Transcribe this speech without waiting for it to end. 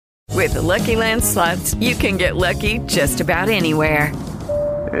With the Lucky Land Slots, you can get lucky just about anywhere.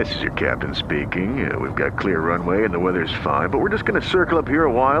 This is your captain speaking. We've got clear runway and the weather's fine, but we're just going to circle up here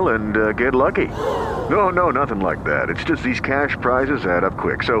a while and get lucky. No, nothing like that. It's just these cash prizes add up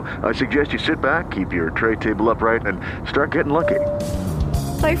quick. So I suggest you sit back, keep your tray table upright, and start getting lucky.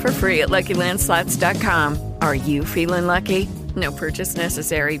 Play for free at LuckyLandSlots.com. Are you feeling lucky? No purchase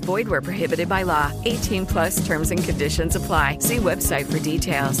necessary. Void where prohibited by law. 18 plus terms and conditions apply. See website for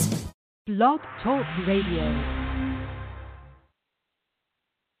details. Blog Talk Radio.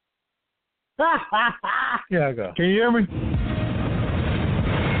 Yeah, I go. Can you hear me? You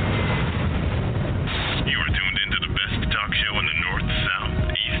are tuned into the best talk show in the North, South,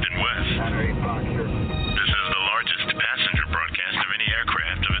 East, and West. This is the largest passenger broadcast of any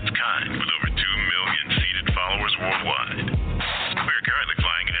aircraft of its kind, with over 2 million seated followers worldwide. We are currently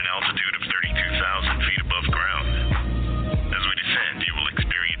flying at an altitude of 32,000 feet above ground. As we descend, you will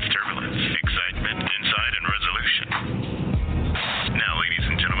experience turbulence, excitement, insight, and resolution. Now, ladies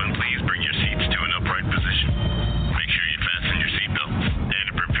and gentlemen, please bring your seats to an upright position. Make sure you fasten your seatbelts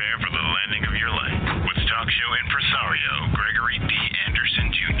and prepare for the landing of your life with talk show impresario Gregory D. Anderson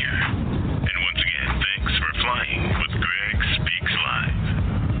Jr. And once again, thanks for flying with Greg Speaks Live.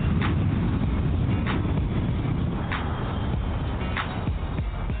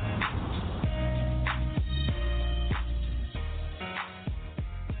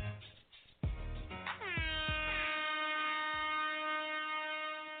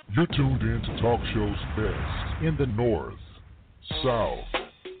 You're tuned in to talk shows best in the North, South,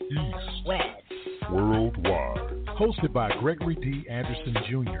 East, West. worldwide. Hosted by Gregory D. Anderson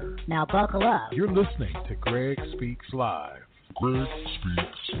Jr. Now buckle up. You're listening to Greg Speaks Live. Greg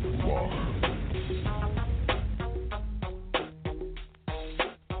Speaks Live.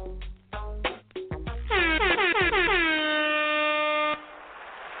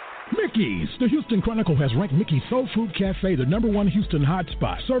 Mickey's. The Houston Chronicle has ranked Mickey's Soul Food Cafe the #1 Houston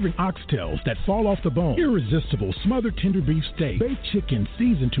hotspot, serving oxtails that fall off the bone, irresistible smothered tender beef steak, baked chicken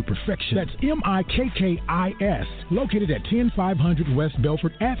seasoned to perfection. That's Mickis, located at 10500 West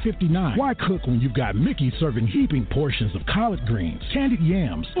Belford at 59. Why cook when you've got Mickey serving heaping portions of collard greens, candied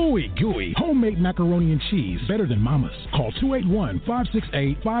yams, ooey gooey, homemade macaroni and cheese, better than mama's. Call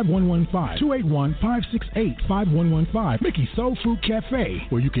 281-568-5115, 281-568-5115. Mickey's Soul Food Cafe,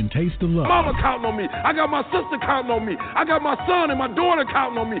 where you can taste the love. Mama counting on me. I got my sister counting on me. I got my son and my daughter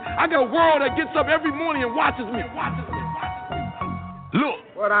counting on me. I got a world that gets up every morning and watches me. Look.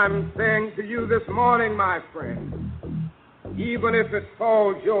 What I'm saying to you this morning, my friend, even if it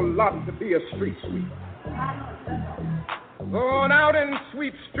falls your lot to be a street sweeper, go on out and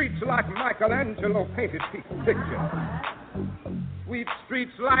sweep streets like Michelangelo painted pictures. Sweep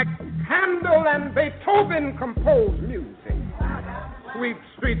streets like Handel and Beethoven composed music. Sweep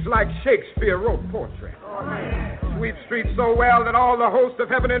streets like Shakespeare wrote poetry. Sweep streets so well that all the hosts of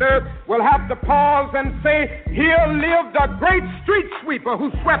heaven and earth will have to pause and say, here lived a great street sweeper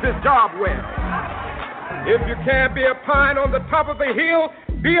who swept his job well. If you can't be a pine on the top of a hill,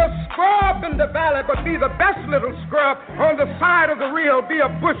 be a scrub in the valley, but be the best little scrub on the side of the reel. Be a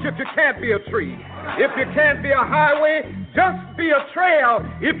bush if you can't be a tree. If you can't be a highway, just be a trail.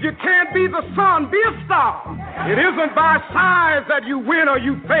 If you can't be the sun, be a star. It isn't by size that you win or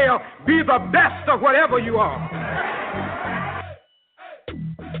you fail. Be the best of whatever you are.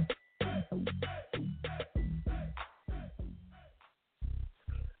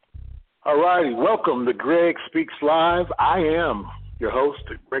 All righty, welcome to Greg Speaks Live. I am your host,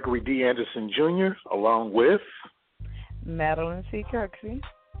 Gregory D. Anderson Jr., along with Madeline C. Kirksey.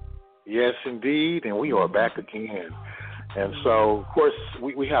 Yes, indeed, and we are back again. And so, of course,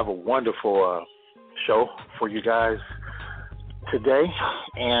 we have a wonderful show for you guys today,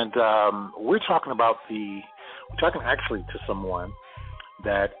 and we're talking actually to someone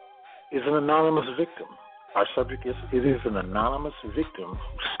that is an anonymous victim. Our subject is, it is an anonymous victim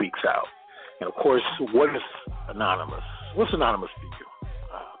who speaks out. And, of course, what is anonymous? What's anonymous to you,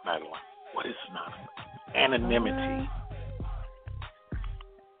 Madeline? What is anonymous? Anonymity.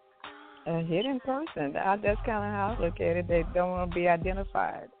 A hidden person. That's kind of how I look at it. They don't want to be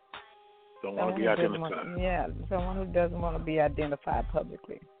identified. Don't want to be identified. Someone who doesn't want to be identified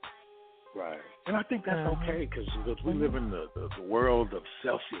publicly. Right. And I think that's okay because we live in the world of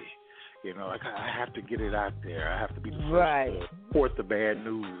selfie. You know, like I have to get it out there. I have to be the first to report the bad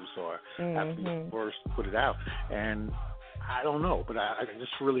news or have to be the first to put it out. And I don't know, but I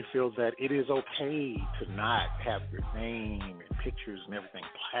just really feel that it is okay to not have your name and pictures and everything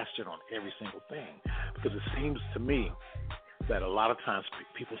plastered on every single thing. Because it seems to me that a lot of times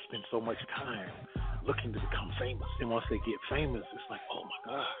people spend so much time looking to become famous. And once they get famous, it's like, oh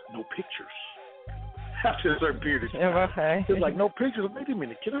my God, no pictures. After a certain period of time, okay. It's like no pictures. Wait a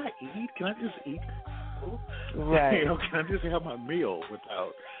minute, can I eat? Can I just eat? Right. Can I just have my meal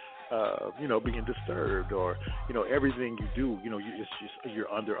without, being disturbed, or everything you do,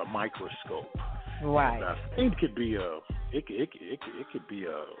 you're under a microscope. Right. And I think it could be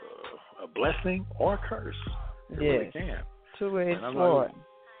a blessing or a curse. It really can. Two-edged sword.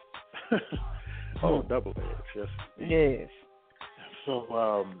 Double-edged. Yes. Yes.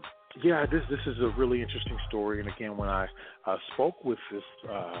 So, this is a really interesting story. And again, when I spoke with this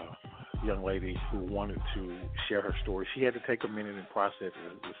young lady who wanted to share her story, she had to take a minute and process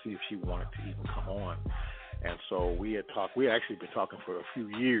it to see if she wanted to even come on. And so we had actually been talking for a few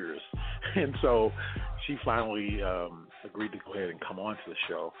years. And so she finally agreed to go ahead and come on to the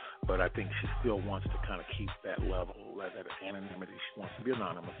show. But I think she still wants to kind of keep that level, that anonymity. She wants to be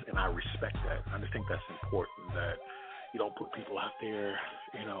anonymous, and I respect that. I just think that's important, that you don't put people out there,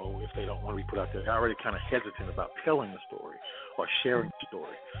 if they don't want to be put out there. They're already kind of hesitant about telling the story or sharing the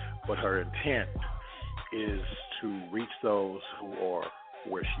story. But her intent is to reach those who are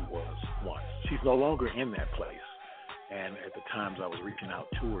where she was once. She's no longer in that place. And at the times I was reaching out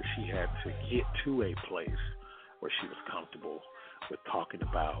to her, she had to get to a place where she was comfortable with talking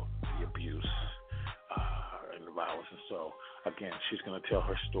about the abuse and the violence. And so, again, she's going to tell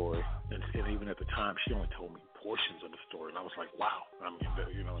her story. And even at the time, she only told me portions of the story. And I was like, wow. I mean,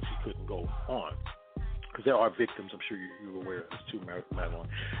 she couldn't go on. Because there are victims, I'm sure you're aware of this too, Madeline,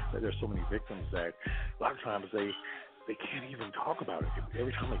 that there's so many victims that a lot of times they can't even talk about it.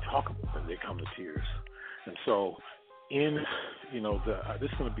 Every time they talk about it, they come to tears. And so this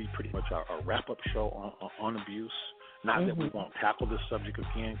is going to be pretty much our wrap-up show on abuse. Not that we won't tackle this subject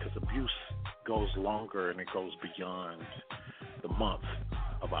again, because abuse goes longer and it goes beyond the month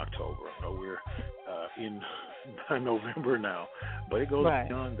of October. We're in November now, but it goes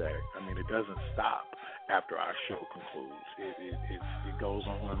beyond that. I mean, it doesn't stop after our show concludes. It goes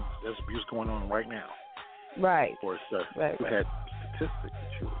on. There's abuse going on right now. Right. Of course, you had statistics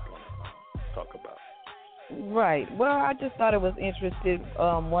that you were going to talk about. Right. Well, I just thought it was interesting.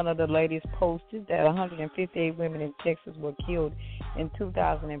 One of the ladies posted that 158 women in Texas were killed in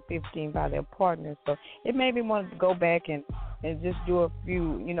 2015 by their partners. So it made me want to go back and just do a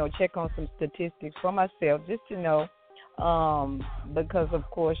few, check on some statistics for myself, just to know, because, of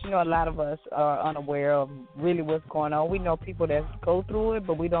course, a lot of us are unaware of really what's going on. We know people that go through it,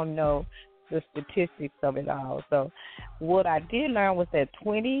 but we don't know the statistics of it all. So what I did learn was that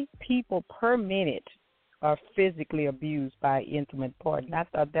 20 people per minute are physically abused by intimate partner. I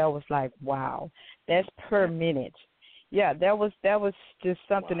thought that was like, wow, that's per minute. Yeah, that was just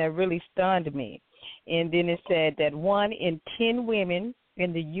something that really stunned me. And then it said that 1 in 10 women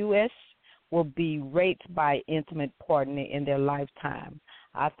in the U.S. will be raped by intimate partner in their lifetime.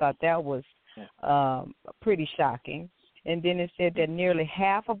 I thought that was pretty shocking. And then it said that nearly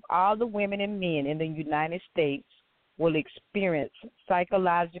half of all the women and men in the United States will experience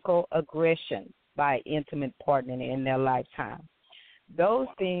psychological aggression by intimate partner in their lifetime. Those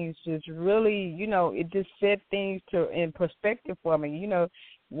things just really, it just set things in perspective for me.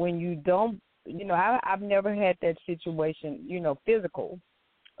 When you don't, I've never had that situation, physical.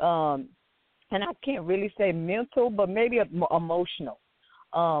 And I can't really say mental, but maybe emotional.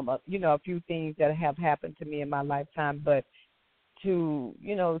 A few things that have happened to me in my lifetime. But to,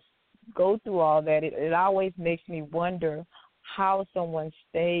 go through all that, it always makes me wonder how someone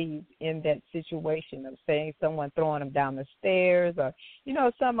stays in that situation of saying someone throwing them down the stairs or,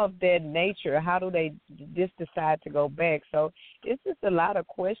 some of that nature. How do they just decide to go back? So it's just a lot of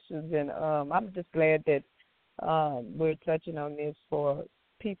questions, and I'm just glad that we're touching on this for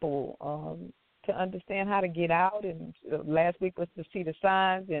people to understand how to get out. And last week was to see the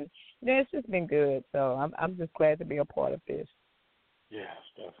signs, and it's just been good. So I'm just glad to be a part of this. Yes,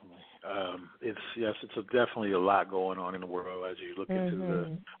 definitely. It's definitely a lot going on in the world as you look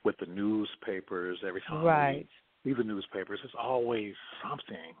into with the newspapers. Every time we leave the newspapers, it's always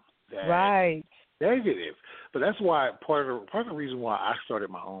something that negative. But that's why part of the reason why I started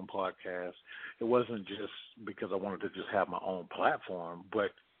my own podcast, it wasn't just because I wanted to just have my own platform,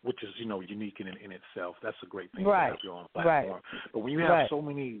 but which is unique in itself. That's a great thing to have your own platform. But when you have so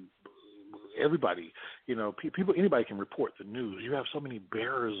many. Everybody, people, anybody can report the news. You have so many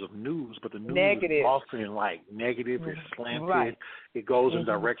bearers of news, but the news is often negative, it's slanted, it goes in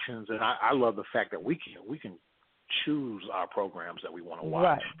directions, and I love the fact that we can choose our programs that we want to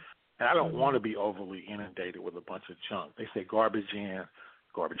watch. And I don't want to be overly inundated with a bunch of junk. They say garbage in,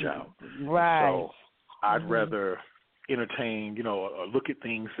 garbage out. Right. So I'd rather entertain, or look at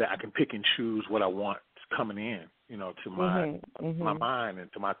things that I can pick and choose what I want coming in, to my my mind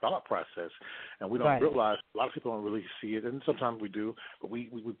and to my thought process. And we don't realize, a lot of people don't really see it, and sometimes we do, but we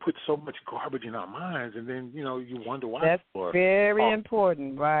put so much garbage in our minds, and then, you wonder why. That's very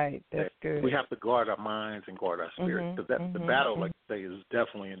important, right? That's good. We have to guard our minds and guard our spirit, because the battle, like you say, is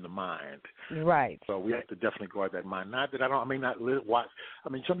definitely in the mind. Right. So we have to definitely guard that mind. Not that I may not watch.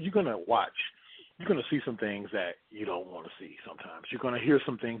 You're going to watch. You're going to see some things that you don't want to see sometimes. You're going to hear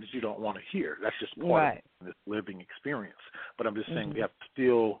some things that you don't want to hear. That's just part of this living experience. But I'm just saying we have to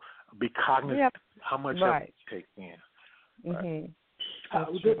still be cognizant of how much that we take in. Let me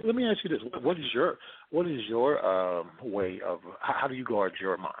ask you this. What is your way of, how do you guard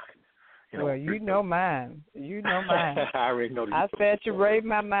your mind? Well, you know mine. I already know. I saturate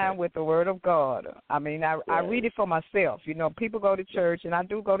my mind with the Word of God. I read it for myself. People go to church, and I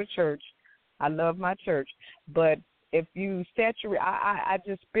do go to church. I love my church. But if you saturate, I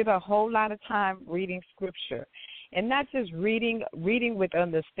just spend a whole lot of time reading Scripture. And not just reading with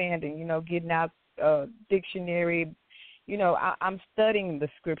understanding, getting out dictionary. I'm studying the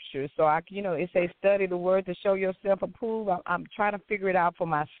Scripture. So, it says study the Word to show yourself approved. I'm trying to figure it out for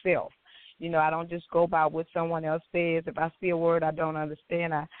myself. I don't just go by what someone else says. If I see a word I don't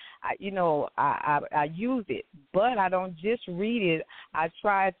understand, I use it. But I don't just read it. I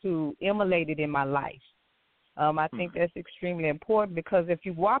try to emulate it in my life. I think that's extremely important, because if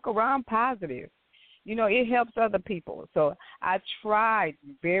you walk around positive, it helps other people. So I try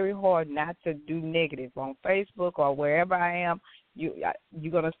very hard not to do negative on Facebook or wherever I am.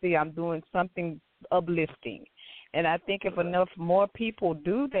 You're going to see I'm doing something uplifting. And I think if enough more people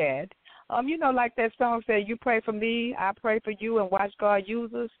do that, like that song said, you pray for me, I pray for you, and watch God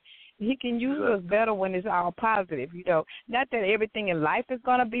use us. He can use us better when it's all positive, Not that everything in life is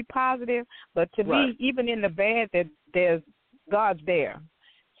going to be positive, but to me, even in the bad, there's God's there.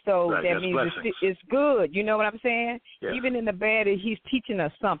 So that means it's good. You know what I'm saying? Yeah. Even in the bad, He's teaching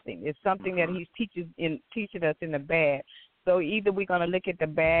us something. It's something that He's teaching us in the bad. So either we're going to look at the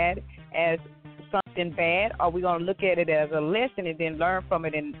bad as something bad, or we're going to look at it as a lesson and then learn from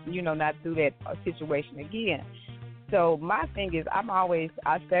it and, not do that situation again. So my thing is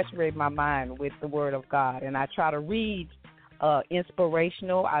I saturate my mind with the Word of God, and I try to read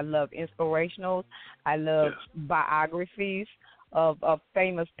inspirational. I love inspirationals. I love biographies of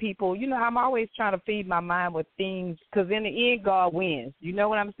famous people. I'm always trying to feed my mind with things, because in the end, God wins. You know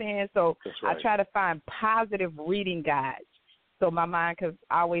what I'm saying? So I try to find positive reading guides, so my mind can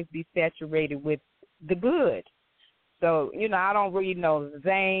always be saturated with the good. So, I don't read no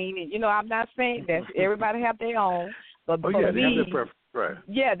Zane. I'm not saying that everybody have their own. But for me, they have their preference. Right.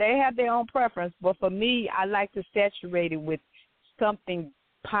 Yeah, they have their own preference. But for me, I like to saturate it with something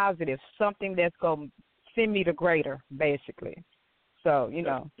positive, something that's going to send me to greater, basically. So,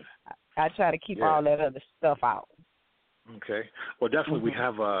 I try to keep all that other stuff out. Okay. Well, definitely we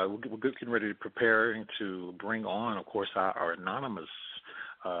have, we're getting ready to preparing to bring on, of course, our anonymous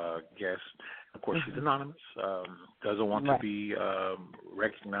guest. Of course, she's anonymous, doesn't want to be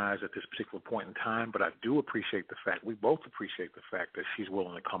recognized at this particular point in time, but I do appreciate the fact, we both appreciate the fact that she's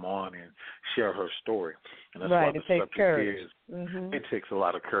willing to come on and share her story. And that's why the subject is, it takes a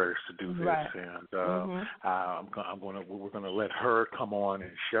lot of courage to do this. And we're going to let her come on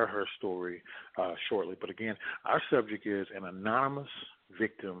and share her story shortly. But again, our subject is an anonymous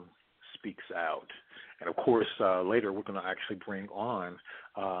victim speaks out. And of course, later we're going to actually bring on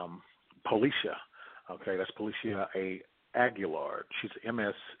Policia. Okay, that's Policia Aguilar. She's an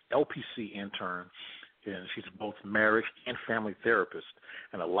MS LPC intern, and she's both marriage and family therapist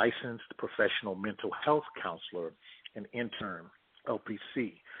and a licensed professional mental health counselor and intern,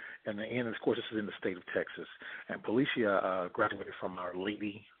 LPC. And of course, this is in the state of Texas. And Policia graduated from Our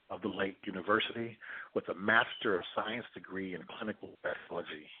Lady of the Lake University with a Master of Science degree in clinical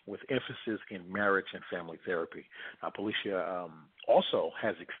psychology with emphasis in marriage and family therapy. Now, Policia also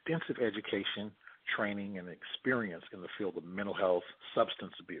has extensive education, training, and experience in the field of mental health,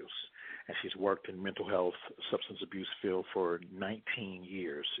 substance abuse. And she's worked in mental health, substance abuse field for 19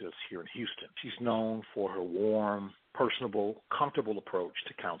 years here in Houston. She's known for her warm, personable, comfortable approach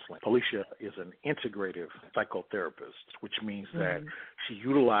to counseling. Policia is an integrative psychotherapist, which means that she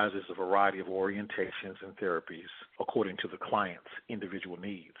utilizes a variety of orientations and therapies according to the client's individual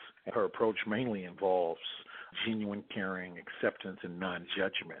needs. And her approach mainly involves genuine caring, acceptance, and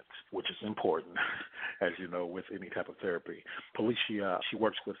non-judgment, which is important, as you know, with any type of therapy. Policia, she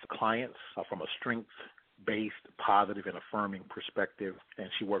works with clients from a strength-based, positive, and affirming perspective, and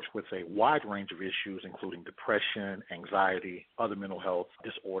she works with a wide range of issues, including depression, anxiety, other mental health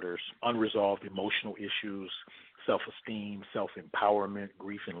disorders, unresolved emotional issues, self-esteem, self-empowerment,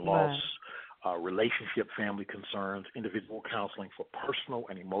 grief and loss, relationship, family concerns, individual counseling for personal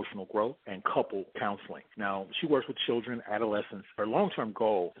and emotional growth, and couple counseling. Now, she works with children, adolescents. Her long-term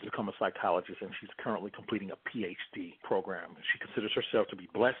goal is to become a psychologist, and she's currently completing a PhD program. She considers herself to be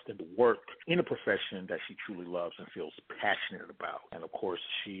blessed and to work in a profession that she truly loves and feels passionate about. And, of course,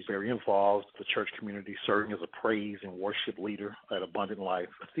 she's very involved in the church community, serving as a praise and worship leader at Abundant Life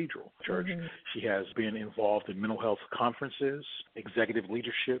Cathedral Church. She has been involved in mental health conferences, executive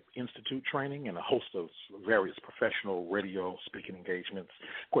leadership institute training, and a host of various professional radio speaking engagements.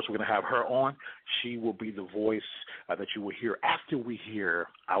 Of course, we're going to have her on. She will be the voice that you will hear after we hear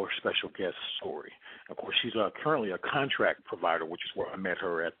our special guest story. Of course, she's currently a contract provider, which is where I met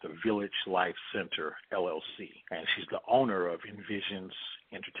her at the Village Life Center, LLC. And she's the owner of Envisions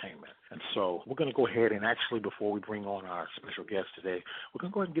Entertainment. And so we're going to go ahead and actually, before we bring on our special guest today, we're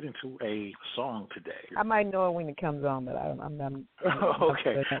going to go ahead and get into a song today. I might know it when it comes on, but I'm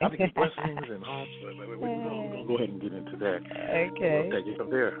okay. I think it's blessings and homes. We're going to go ahead and get into that. Okay. We'll take it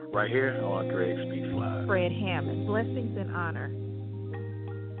from there, right here on Greg Speaks Live. Fred Hammond, Blessings and Honor.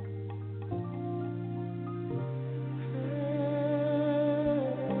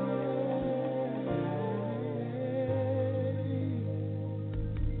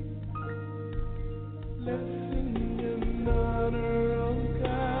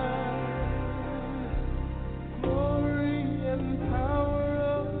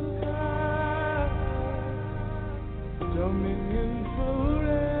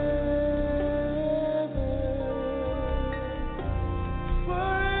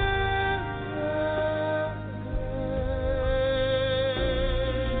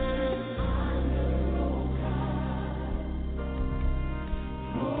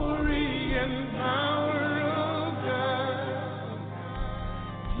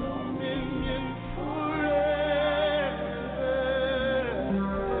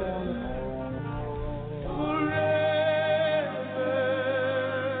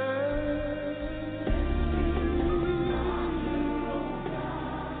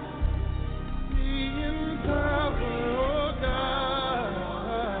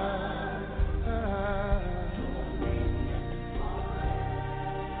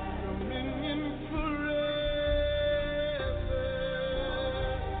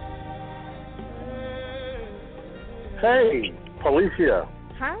 Hey, Policia.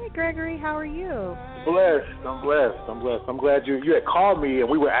 Hi, Gregory. How are you? Blessed. I'm blessed. I'm glad you had called me, and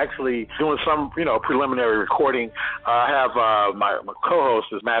we were actually doing some, preliminary recording. I have my co-host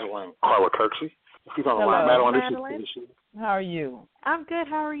is Madeline Carla Kirksey. She's on the line. Madeline. How are you? I'm good.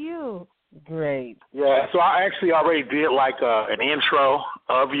 How are you? Great. Yeah, so I actually already did like an intro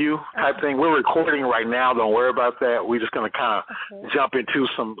of you type thing. We're recording right now. Don't worry about that. We're just going to kind of jump into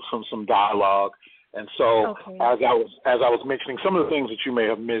some dialogue. And so, as I was mentioning, some of the things that you may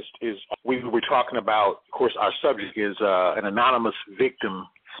have missed is we were talking about. Of course, our subject is an anonymous victim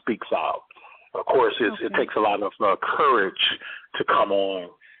speaks out. Of course, it takes a lot of courage to come on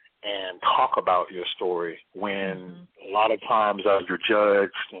and talk about your story when a lot of times you're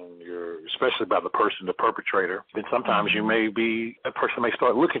judged and you're, especially by the person, the perpetrator, then sometimes that person may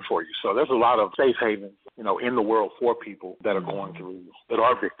start looking for you. So there's a lot of safe havens, in the world for people that are going through, that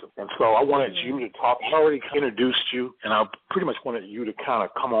are victims. And so I wanted you to talk. I already introduced you, and I pretty much wanted you to kind of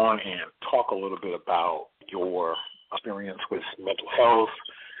come on and talk a little bit about your experience with mental health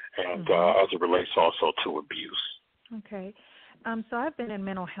and as it relates also to abuse. Okay. So I've been in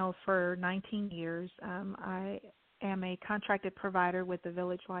mental health for 19 years. I am a contracted provider with the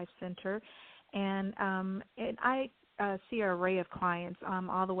Village Life Center, and I see an array of clients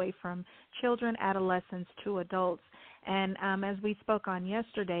all the way from children, adolescents, to adults. And as we spoke on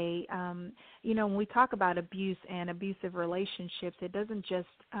yesterday, when we talk about abuse and abusive relationships, it doesn't just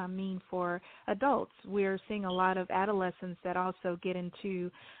mean for adults. We're seeing a lot of adolescents that also get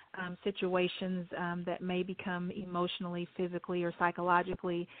into situations that may become emotionally, physically, or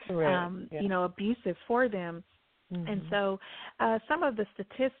psychologically, abusive for them. And so some of the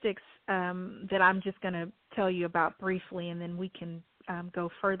statistics that I'm just going to tell you about briefly, and then we can go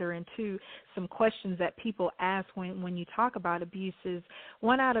further into some questions that people ask when you talk about abuse is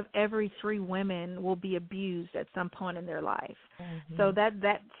 1 out of every 3 women will be abused at some point in their life. So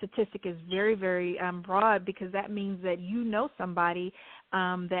that statistic is very, very broad, because that means that somebody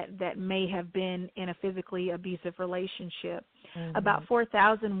that may have been in a physically abusive relationship. About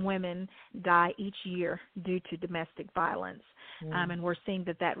 4,000 women die each year due to domestic violence, and we're seeing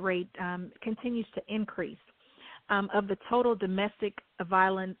that rate continues to increase. Of the total domestic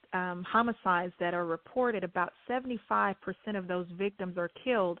violent homicides that are reported, about 75% of those victims are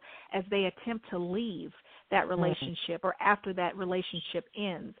killed as they attempt to leave that relationship or after that relationship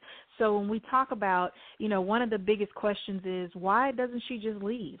ends. So when we talk about, one of the biggest questions is, why doesn't she just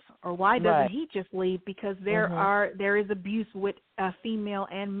leave? Or why doesn't he just leave? Because there is abuse with female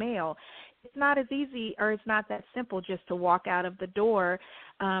and male. It's not as easy, or it's not that simple just to walk out of the door.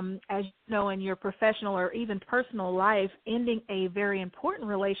 As you know, in your professional or even personal life, ending a very important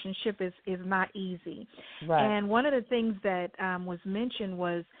relationship is not easy. Right. And one of the things that was mentioned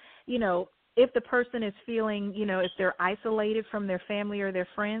was, if the person is feeling, if they're isolated from their family or their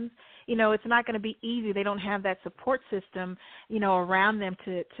friends, it's not going to be easy. They don't have that support system, around them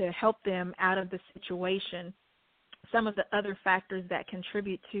to help them out of the situation. Some of the other factors that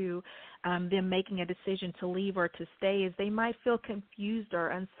contribute to them making a decision to leave or to stay is they might feel confused or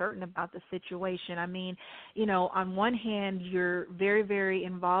uncertain about the situation. I mean, on one hand, you're very, very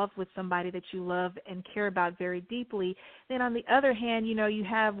involved with somebody that you love and care about very deeply. Then on the other hand, you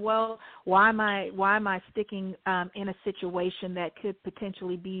have, well, why am I sticking in a situation that could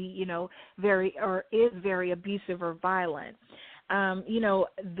potentially be, very abusive or violent?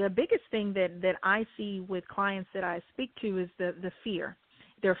 The biggest thing that I see with clients that I speak to is the fear.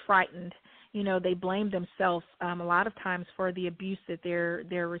 They're frightened. They blame themselves a lot of times for the abuse that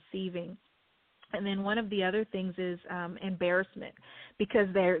they're receiving. And then one of the other things is embarrassment, because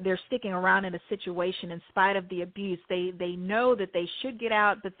they're sticking around in a situation in spite of the abuse. They know that they should get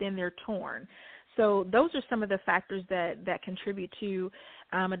out, but then they're torn. So those are some of the factors that contribute to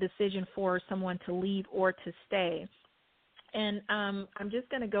a decision for someone to leave or to stay. And I'm just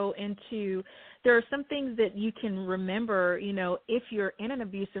going to go into, there are some things that you can remember, if you're in an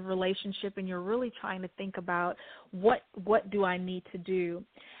abusive relationship and you're really trying to think about what do I need to do.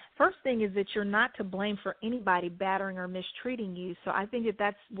 First thing is that you're not to blame for anybody battering or mistreating you. So I think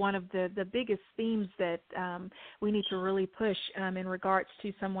that's one of the biggest themes that we need to really push in regards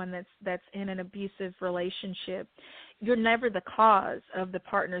to someone that's in an abusive relationship. You're never the cause of the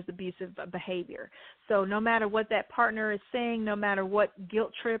partner's abusive behavior. So no matter what that partner is saying, no matter what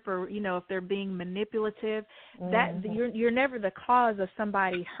guilt trip or, if they're being manipulative, that you're never the cause of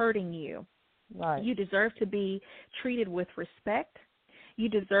somebody hurting you. Right. You deserve to be treated with respect. You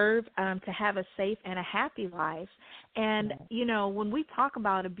deserve to have a safe and a happy life. And, when we talk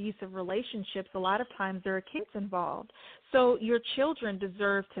about abusive relationships, a lot of times there are kids involved. So your children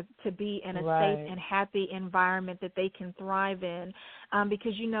deserve to be in a safe and happy environment that they can thrive in,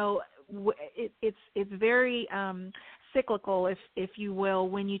 because, it's very cyclical, if you will,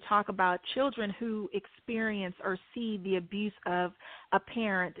 when you talk about children who experience or see the abuse of a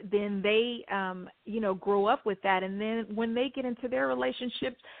parent. Then they, grow up with that, and then when they get into their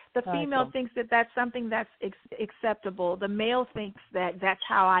relationships, the female thinks that that's something that's acceptable. The male thinks that that's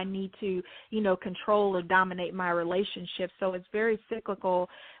how I need to, control or dominate my relationship. So it's very cyclical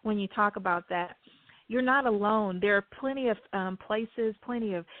when you talk about that. You're not alone. There are plenty of places,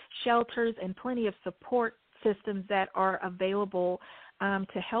 plenty of shelters, and plenty of support systems that are available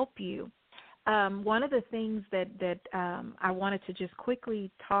to help you. One of the things that I wanted to just quickly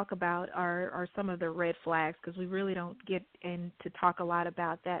talk about are some of the red flags, because we really don't get in to talk a lot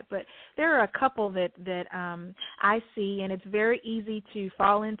about that. But there are a couple that I see, and it's very easy to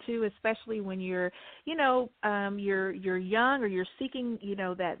fall into, especially when you're young or you're seeking,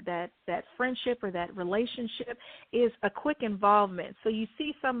 that friendship or that relationship, is a quick involvement. So you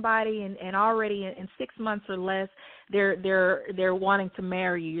see somebody and already in 6 months or less, they're wanting to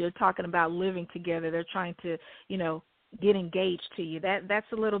marry you. You're talking about living together. They're trying to, get engaged to you. That's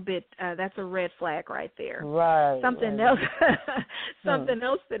a little bit, that's a red flag right there. Right. Something else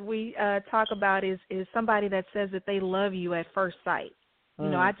that we talk about is somebody that says that they love you at first sight.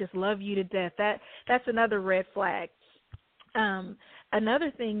 I just love you to death. That's another red flag.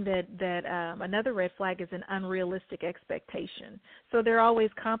 Another thing another red flag is an unrealistic expectation. So they're always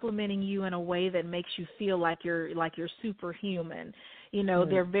complimenting you in a way that makes you feel like you're superhuman.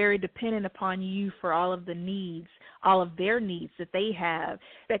 They're very dependent upon you for all of the needs, all of their needs that they have,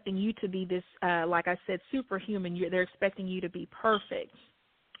 expecting you to be this, like I said, superhuman. They're expecting you to be perfect.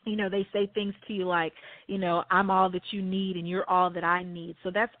 They say things to you like, I'm all that you need and you're all that I need.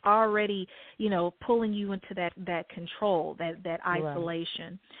 So that's already, pulling you into that control, that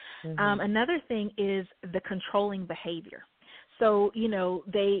isolation. Right. Another thing is the controlling behavior. So,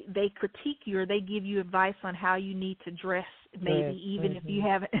 they critique you, or they give you advice on how you need to dress, maybe even if you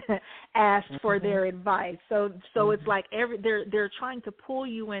haven't asked for their advice. So it's like they're trying to pull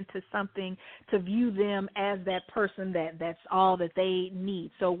you into something to view them as that person that's all that they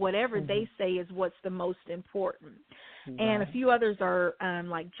need. So whatever they say is what's the most important. and a few others are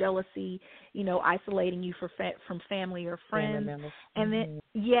like jealousy, isolating you from family or friends, and then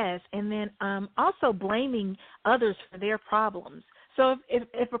and then also blaming others for their problems. So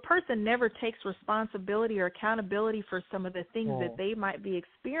if a person never takes responsibility or accountability for some of the things that they might be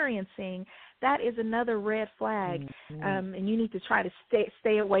experiencing, that is another red flag, and you need to try to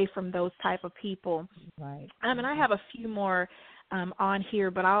stay away from those type of people. Right. And I have a few more on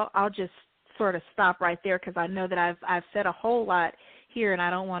here, but I'll just sort of stop right there because I know that I've said a whole lot here, and I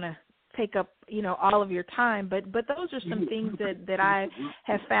don't want to take up all of your time. But those are some things that I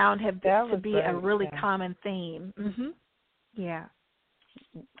have found have to be a really common theme. Yeah.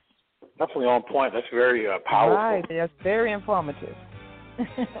 Definitely on point. That's very powerful. Right. That's very informative.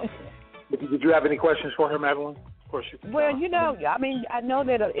 Did you have any questions for her, Madeline? Of course you can. Well, I know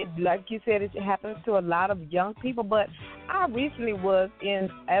that like you said, it happens to a lot of young people, but I recently was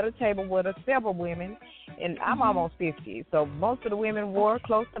at a table with several women, and I'm almost 50, so most of the women were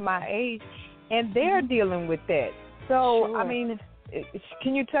close to my age, and they're dealing with that. So, sure. I mean,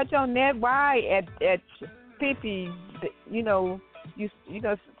 can you touch on that? Why at 50, it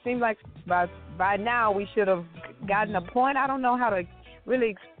seems like by now we should have gotten a point. I don't know how to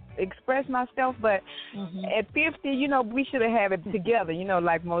really express myself, but at 50, we should have it together,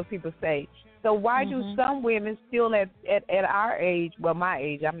 like most people say. So why do some women still at our age, well, my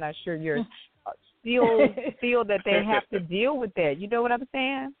age, I'm not sure yours, still feel that they have to deal with that? You know what I'm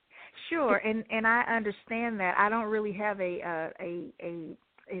saying? Sure, and I understand that. I don't really have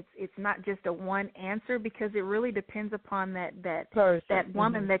it's not just a one answer because it really depends upon that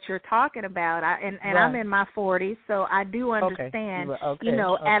woman that you're talking about. I'm in my 40s, so I do understand.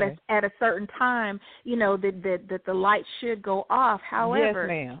 At a certain time, that the light should go off. However,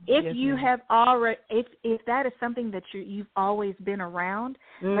 if you have already, if that is something that you've always been around,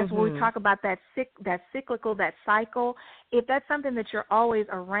 that's when we talk about that cyclical, that cycle. If that's something that you're always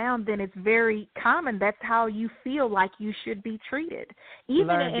around, then it's very common. That's how you feel like you should be treated.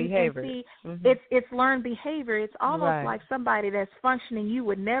 Learned behavior. It's learned behavior. It's almost like somebody that's functioning. You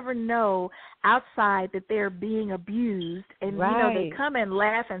would never know outside that they're being abused, and they come and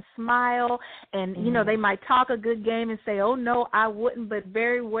laugh and smile, and they might talk a good game and say, "Oh no, I wouldn't," but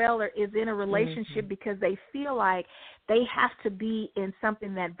very well is in a relationship because they feel like they have to be in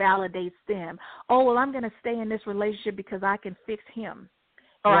something that validates them. Oh, well, I'm going to stay in this relationship because I can fix him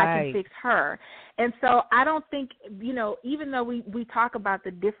or I can fix her. And so I don't think, even though we talk about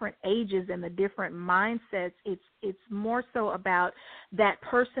the different ages and the different mindsets, it's more so about that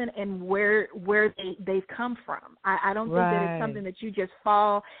person and where they've come from. I don't think that it's something that you just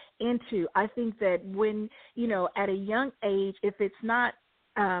fall into. I think that when, at a young age, if it's not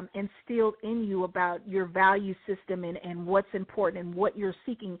instilled in you about your value system and what's important and what you're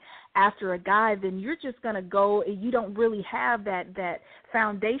seeking after a guy, then you're just going to go, you don't really have that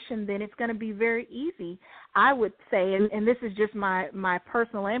foundation, then it's going to be very easy, I would say, and this is just my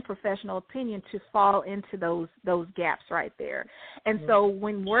personal and professional opinion, to fall into those gaps right there. And so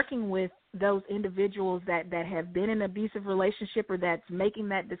when working with those individuals that have been in an abusive relationship or that's making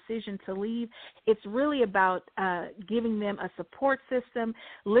that decision to leave, it's really about giving them a support system,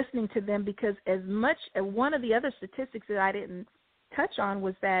 listening to them, because one of the other statistics that I didn't touch on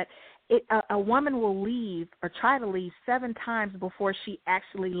was that a woman will leave or try to leave 7 times before she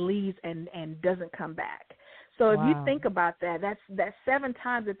actually leaves and doesn't come back. So if you think about that's 7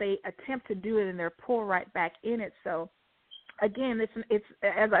 times that they attempt to do it and they're pulled right back in it. So again, it's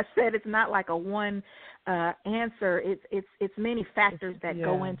as I said, it's not like a one answer. It's many factors that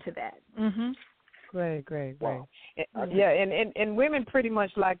go into that. Great. Wow. And women pretty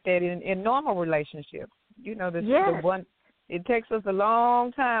much like that in normal relationships. The one, it takes us a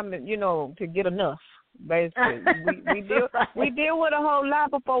long time, to get enough. Basically, we deal with a whole lot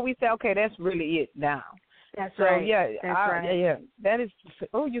before we say, okay, that's really it now. That's so, right. Yeah, that is.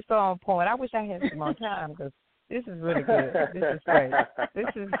 Oh, you're so on point. I wish I had some more time because this is really good. This is great.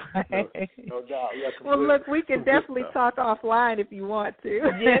 No doubt. Well, look, we can definitely talk offline if you want to.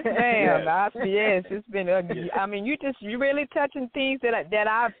 Yes, ma'am. Yes, it's been. I mean, you're really touching things that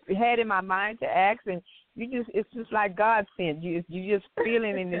I've had in my mind to ask, and it's just like God sent you. You just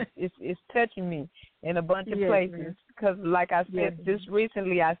feeling, and it's touching me in a bunch of places. Because, like I said, just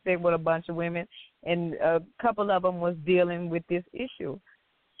recently I stayed with a bunch of women, and a couple of them was dealing with this issue.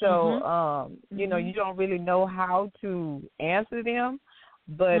 So, you don't really know how to answer them.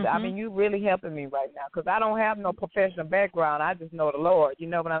 But, I mean, you're really helping me right now because I don't have no professional background. I just know the Lord. You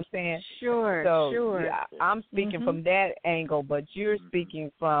know what I'm saying? Sure. Yeah, I'm speaking from that angle, but you're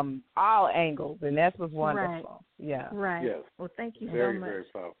speaking from all angles, and that's what's wonderful. Right. Yeah. Right. Yes. Well, thank you very, so much. Very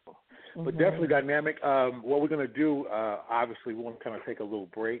powerful. but definitely dynamic. What we're going to do, obviously, we want to kind of take a little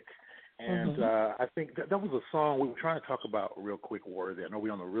break. And I think that was a song we were trying to talk about real quick, Worthy. I know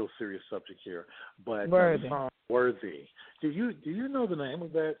we're on a real serious subject here, but the song Worthy. Do you know the name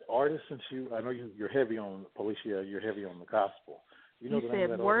of that artist? Since I know you're heavy on Policia, you're heavy on the gospel. You know the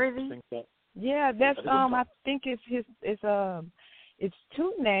name of that Worthy? Artist? Yeah, that's I think it's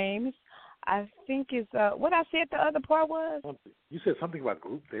two names. I think it's what I said the other part was. You said something about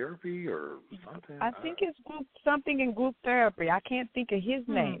group therapy or something. I think it's something in group therapy. I can't think of his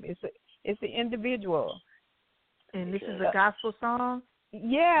name. It's an individual. And this is a gospel song?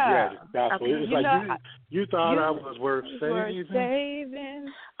 Yeah. Yeah, gospel. Okay. It was like you thought I was worth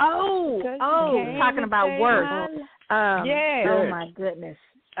saving. Talking about worth. Yeah. Oh my goodness.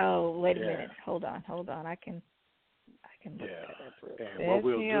 Oh, wait a minute. Hold on. I can look that up. And what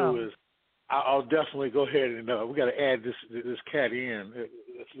we'll do is I'll definitely go ahead and we got to add this cat in.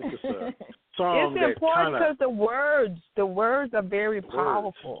 It's a song it's important because the words are very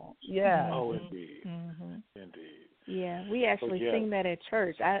powerful. Yeah. Oh, indeed. Indeed. Yeah, we actually sing that at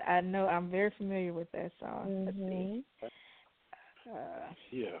church. I know. I'm very familiar with that song.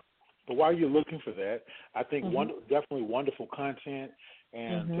 Yeah. But while you're looking for that, I think definitely wonderful content,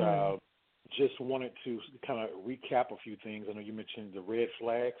 and just wanted to kind of recap a few things. I know you mentioned the red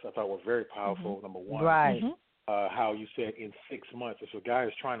flags. I thought were very powerful. Number one, right? How you said in 6 months, if a guy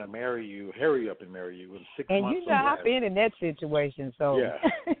is trying to marry you, hurry up and marry you in 6 months. And you know, I've been in that situation, so yeah.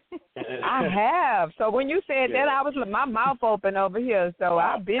 I have. So when you said that, I was my mouth open over here. So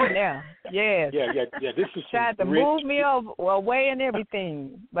I've been there. Yes. Yeah. This is tried to move me away and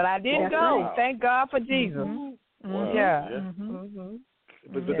everything, but I didn't go. Wow. Thank God for Jesus. Wow. Yeah.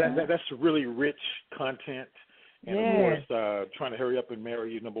 But that's really rich content. And of course, trying to hurry up and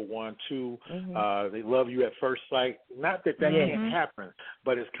marry you, number one. Two, they love you at first sight. Not that can't happen,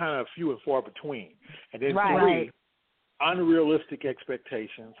 but it's kind of few and far between. And then three, unrealistic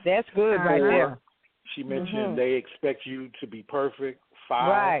expectations. That's good right there. She mentioned they expect you to be perfect.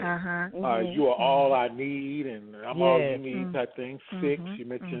 5, you are all I need, and I'm all you need type thing. 6, you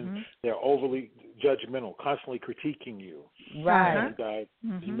mentioned they're overly judgmental, constantly critiquing you. Right.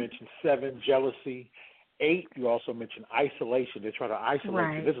 And you mentioned 7, jealousy. 8, you also mentioned isolation. They try to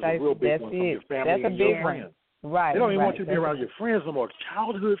isolate you. This is a real big one from your family and your friends. Right. They don't even want you to be around your friends no more.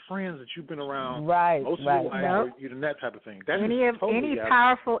 Childhood friends that you've been around most of your life, or even that type of thing. That any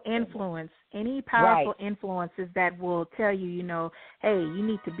powerful influence, influences that will tell you, you know, hey, you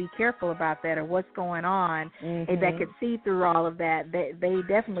need to be careful about that or what's going on, and that could see through all of that. They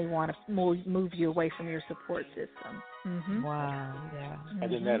definitely want to move you away from your support system. Wow. Yeah.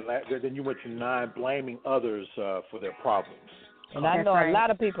 And then you went to 9, blaming others for their problems. And I know a lot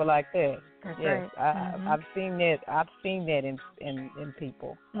of people like that. That's yes, right. I've seen that. I've seen that in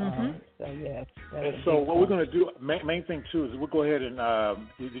people. So yes. And so what we're going to do, main thing too, is we'll go ahead and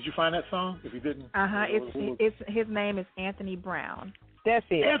did you find that song? If you didn't, it's his name is Anthony Brown. That's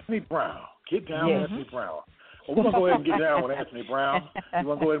it. Anthony Brown. Get down, Anthony Brown. Well, we're going to go ahead and get down with Anthony Brown. You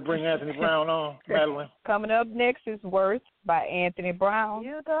want to go ahead and bring Anthony Brown on, Madeline? Coming up next is Worth by Anthony Brown.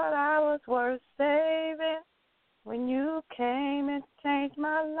 You thought I was worth saving when you came and changed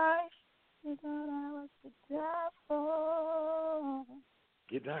my life. You thought I was to die for.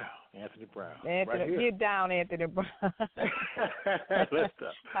 Get down, Anthony Brown. Right here. Get down, Anthony Brown. Let's go.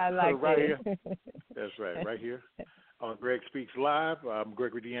 I like right it. Here. That's right here on Greg Speaks Live. I'm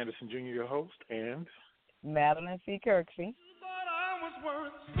Gregory D. Anderson Jr., your host, and Madeline C. Kirksey. You thought I was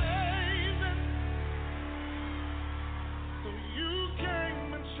worth saving, so you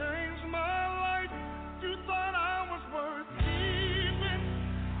came and changed my life. You thought I was worth keeping,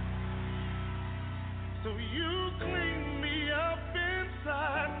 so you cleaned me up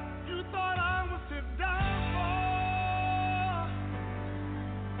inside. You thought I was to die for,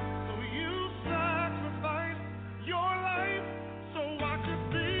 so you sacrificed your life so I could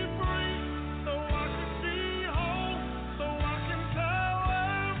be free, so I could be whole, so I can tell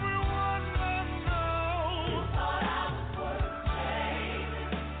everyone I know. You thought I was worth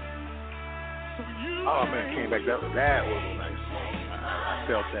saving. Oh man, came back. That was a nice song. I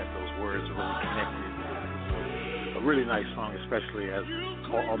felt that those words were really connected. It was a really nice song, especially as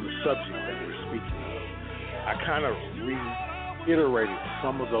on the subject that we're speaking of. I kind of reiterated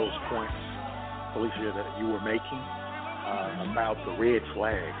some of those points, Alicia, that you were making about the red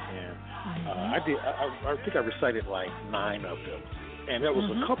flags, and I think I recited like 9 of them, and there was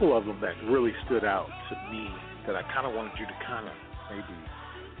a couple of them that really stood out to me that I kind of wanted you to kind of maybe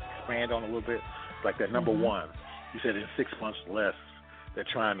expand on a little bit. Like that number 1, you said in 6 months less, they're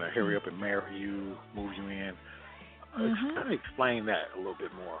trying to hurry up and marry you, move you in. Kind of explain that a little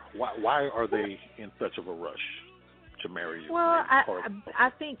bit more. Why are they in such of a rush to marry you? Well, I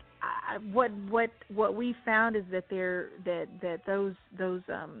think what we found is that those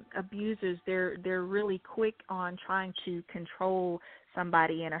abusers they're really quick on trying to control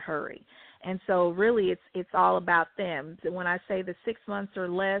somebody in a hurry. And so really it's all about them. When I say the 6 months or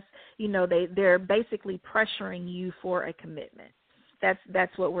less, they're basically pressuring you for a commitment.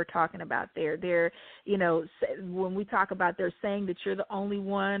 That's what we're talking about there. They're, when we talk about they're saying that you're the only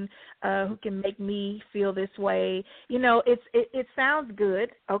one who can make me feel this way. It sounds good,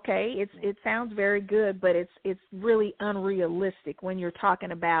 okay? It sounds very good, but it's really unrealistic when you're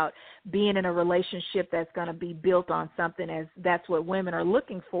talking about being in a relationship that's going to be built on something, as that's what women are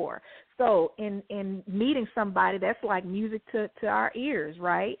looking for. So in meeting somebody, that's like music to our ears,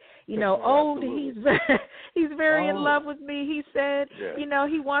 right? He's very in love with me. He said,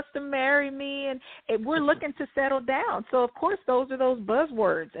 he wants to marry me, and we're looking to settle down. So of course those are those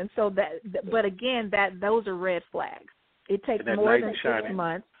buzzwords, and so but again, those are red flags. It takes more than 6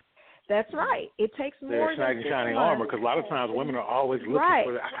 months. That's right. It takes more than 6 months. Armor, because a lot of times women are always looking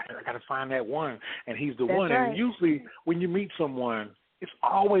for. I got to find that one, and he's the one. Right. And usually when you meet someone, it's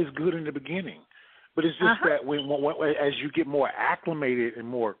always good in the beginning, but it's just that when as you get more acclimated and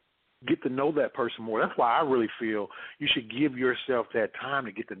more get to know that person more, that's why I really feel you should give yourself that time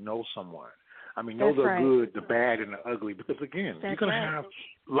to get to know someone. I mean, know the good, the bad, and the ugly, because again, you're going to have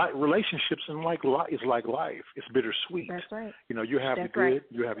relationships, and it's like life. It's bittersweet. That's right. You have the good,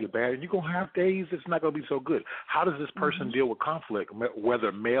 you have your bad, and you're going to have days it's not going to be so good. How does this person deal with conflict,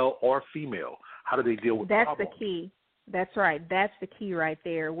 whether male or female? How do they deal with problems? That's the key. That's right. That's the key right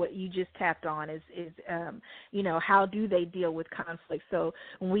there. What you just tapped on is how do they deal with conflict? So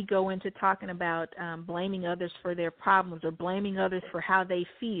when we go into talking about blaming others for their problems or blaming others for how they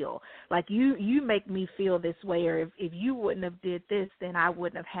feel, like you make me feel this way, or if you wouldn't have did this, then I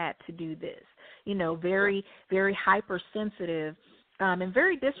wouldn't have had to do this. Very, very hypersensitive and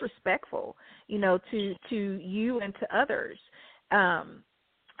very disrespectful, to you and to others.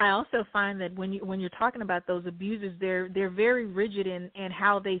 I also find that when you're talking about those abusers, they're very rigid in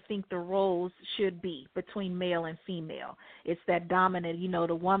how they think the roles should be between male and female. It's that dominant,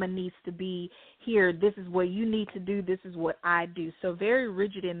 the woman needs to be here. This is what you need to do. This is what I do. So very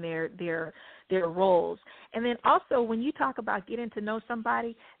rigid in their roles. And then also when you talk about getting to know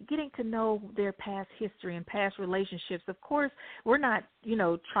somebody, getting to know their past history and past relationships, of course, we're not,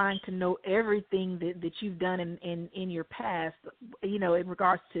 trying to know everything that you've done in your past, in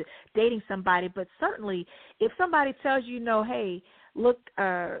regards to dating somebody. But certainly if somebody tells you, hey, look,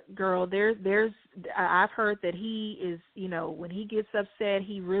 girl, I've heard that he is, when he gets upset,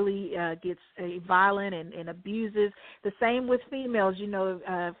 he really gets violent and abuses. The same with females,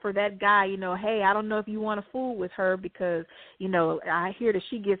 for that guy, hey, I don't know if you want to fool with her because, I hear that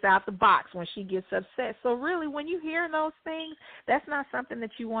she gets out the box when she gets upset. So really, when you hear those things, that's not something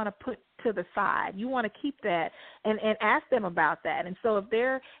that you want to put to the side. You want to keep that and ask them about that. And so if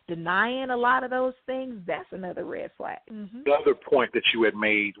they're denying a lot of those things, that's another red flag. The other point that you had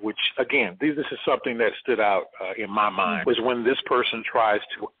made, which, again, this is something that stood out in my mind, was when this person tries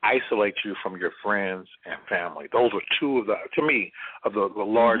to isolate you from your friends and family. Those were two of the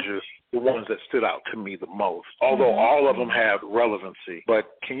largest, the ones that stood out to me the most, although all of them have relevancy. But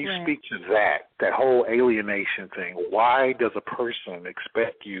can you speak to that whole alienation thing? Why does a person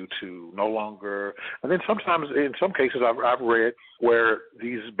expect you to no longer, and then sometimes, in some cases I've read where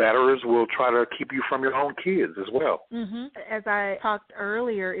these batterers will try to keep you from your own kids as well. As I talked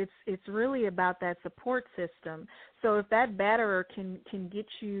earlier, it's really about that support system. So if that batterer can get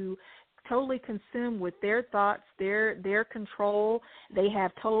you totally consumed with their thoughts, their control, they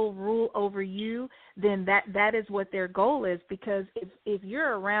have total rule over you, then that is what their goal is. Because if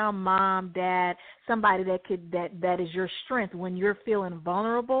you're around mom, dad, somebody that is your strength when you're feeling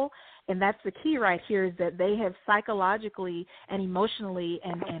vulnerable, and that's the key right here, is that they have psychologically and emotionally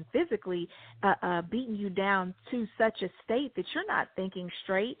and physically beaten you down to such a state that you're not thinking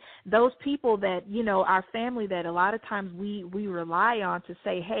straight. Those people that, our family that a lot of times we rely on to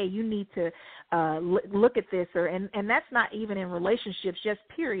say, hey, you need to look at this, and that's not even in relationships, just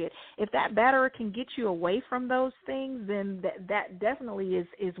period. If that batterer can get you away from those things, then that definitely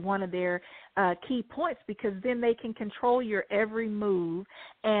is one of their key points, because then they can control your every move,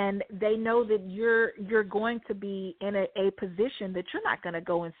 and they know that you're going to be in a position that you're not going to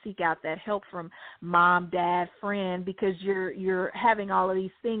go and seek out that help from mom, dad, friend, because you're having all of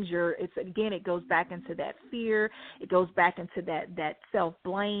these things. It goes back into that fear. It goes back into that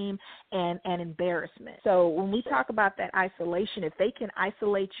self-blame and embarrassment. So when we talk about that isolation, if they can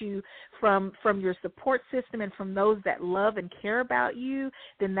isolate you from your support system and from those that love and care about you,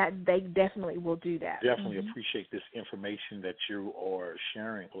 then that they definitely will do that. Definitely appreciate this information that you are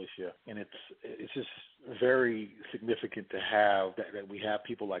sharing, Alicia, and it's just very significant to have that we have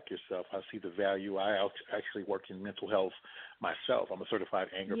people like yourself. I see the value. I actually work in mental health myself. I'm a certified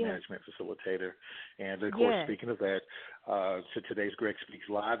anger management facilitator, and of course, speaking of that, so today's Greg Speaks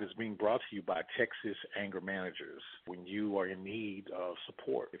Live is being brought to you by Texas Anger Managers. When you are in need of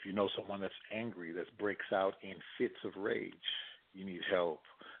support, if you know someone that's angry, that breaks out in fits of rage, you need help,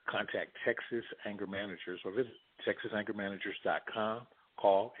 contact Texas Anger Managers or visit texasangermanagers.com.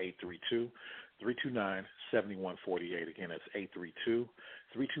 Call 832-329-7148. Again, that's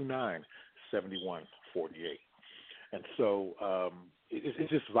 832-329-7148. And so it's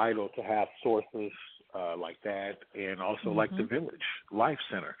just vital to have sources like that, and also like the Village Life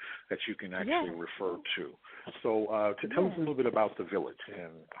Center that you can actually refer to. So to tell us a little bit about the Village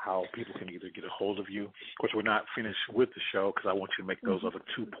and how people can either get a hold of you. Of course, we're not finished with the show because I want you to make those other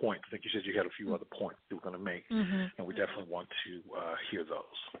 2 points. I think you said you had a few other points you were going to make, and we definitely want to hear those.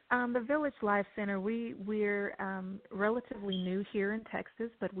 The Village Life Center, we're relatively new here in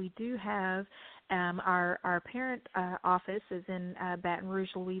Texas, but we do have our parent office is in Baton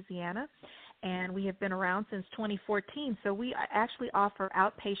Rouge, Louisiana, and we have been around since 2014. So we actually offer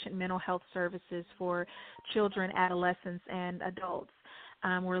outpatient mental health services for children, adolescents, and adults.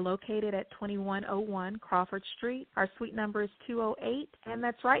 We're located at 2101 Crawford Street. Our suite number is 208, and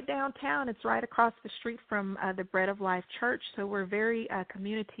that's right downtown. It's right across the street from the Bread of Life Church, so we're very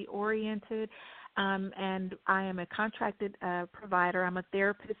community-oriented, and I am a contracted provider. I'm a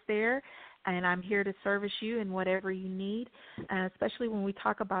therapist there, and I'm here to service you in whatever you need, especially when we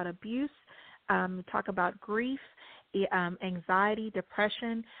talk about abuse, talk about grief, anxiety,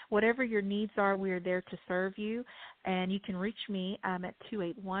 depression, whatever your needs are, we are there to serve you. And you can reach me at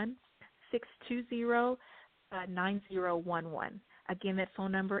 281-620-9011. Again, that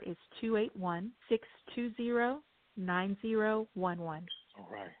phone number is 281-620-9011. All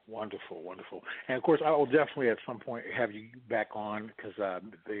right, wonderful. And, of course, I will definitely at some point have you back on because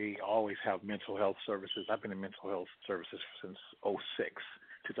they always have mental health services. I've been in mental health services since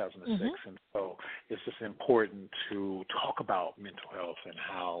 2006, and so it's just important to talk about mental health and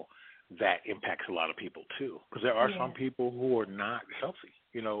how that impacts a lot of people, too, because there are some people who are not healthy,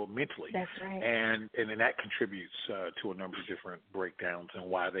 mentally. That's right. And that contributes to a number of different breakdowns and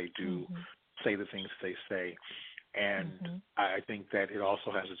why they do say the things they say. And I think that it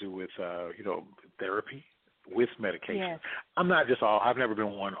also has to do with, therapy with medication. Yes. I've never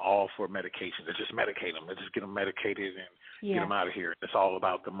been one all for medication. They just medicate them. They just get them medicated and get them out of here. It's all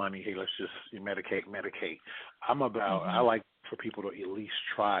about the money. Hey, let's just medicate. I'm about, I like for people to at least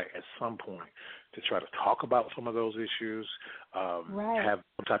try at some point to try to talk about some of those issues, have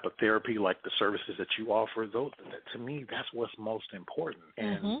some type of therapy like the services that you offer. Those, to me, that's what's most important.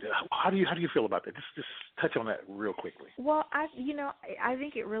 And how do you feel about that? Just touch on that real quickly. Well, I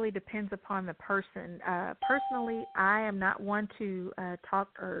think it really depends upon the person. Personally, I am not one to talk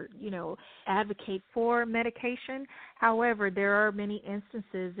or advocate for medication. However, there are many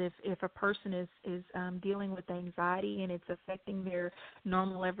instances if a person is dealing with anxiety and it's affecting their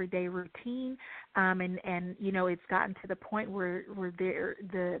normal everyday routine, and it's gotten to the point where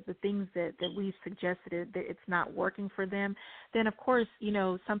the things that we've suggested that it's not working for them, then of course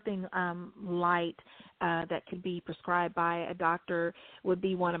something light that could be prescribed by a doctor would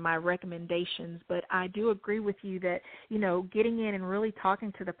be one of my recommendations. But I do agree with you that getting in and really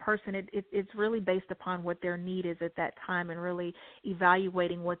talking to the person, it's really based upon what their need is at that time, and really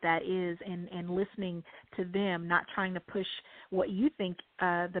evaluating what that is and listening to them, not trying to push what you think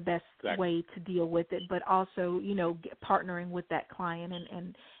the best way to deal with it, but also partnering with that client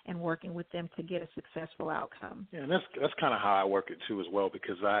and working with them to get a successful outcome. Yeah, and that's kind of how I work it too as well,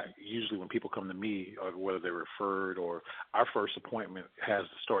 because I usually when people come to me, or whether they're referred or our first appointment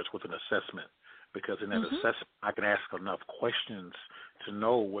starts with an assessment, because in that assessment I can ask enough questions to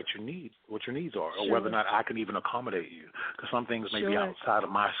know what your needs are, or whether or not I can even accommodate you, because some things may be outside of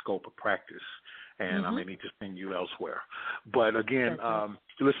my scope of practice, and I may need to send you elsewhere. But again,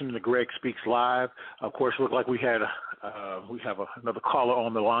 you're listening to Greg Speaks Live. Of course, it looked like we had We have another caller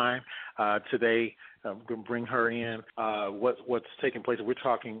on the line today. We're going to bring her in. What's taking place? We're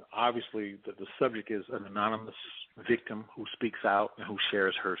talking, obviously, the subject is an anonymous victim who speaks out and who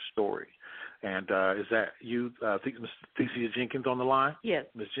shares her story. And is that you, Ms. Thecia Jenkins, on the line? Yes.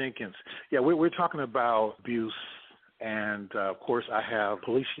 Ms. Jenkins. Yeah, we're talking about abuse. And, of course, I have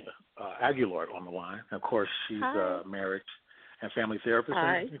Felicia Aguilar on the line. And, of course, she's a marriage and family therapist.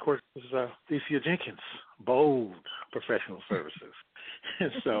 Hi. And, of course, this is Thecia Jenkins, bold professional services.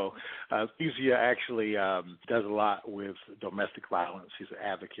 And so Thecia actually does a lot with domestic violence. She's an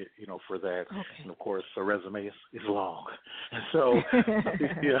advocate, for that. Okay. And, of course, her resume is long. And so,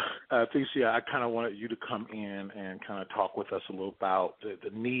 Thecia, I kind of wanted you to come in and kind of talk with us a little about the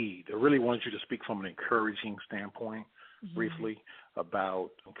need. I really wanted you to speak from an encouraging standpoint, briefly,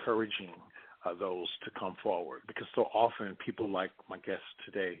 about encouraging those to come forward, because so often people like my guest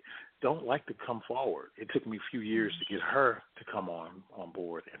today don't like to come forward. It took me a few years to get her to come on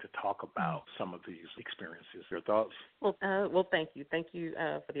board and to talk about some of these experiences. Your thoughts? Well, thank you. Thank you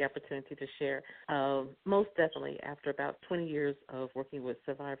for the opportunity to share. Most definitely, after about 20 years of working with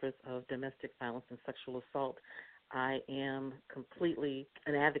survivors of domestic violence and sexual assault, I am completely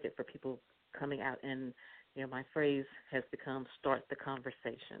an advocate for people coming out, and my phrase has become "start the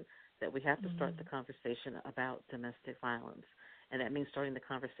conversation." That we have to start the conversation about domestic violence. And that means starting the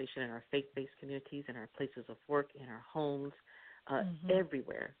conversation in our faith-based communities, in our places of work, in our homes,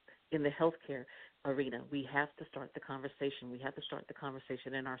 everywhere. In the healthcare arena, we have to start the conversation. We have to start the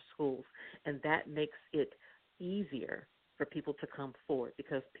conversation in our schools. And that makes it easier for people to come forward,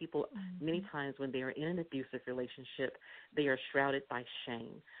 because people, many times when they are in an abusive relationship, they are shrouded by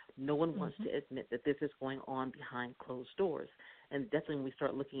shame. No one wants to admit that this is going on behind closed doors. And definitely when we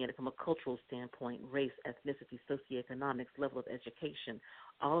start looking at it from a cultural standpoint, race, ethnicity, socioeconomics, level of education,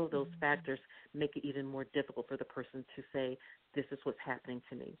 all of those factors make it even more difficult for the person to say, this is what's happening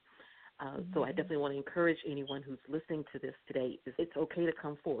to me. So I definitely want to encourage anyone who's listening to this today, it's okay to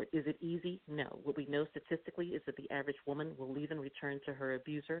come forward. Is it easy? No. What we know statistically is that the average woman will leave and return to her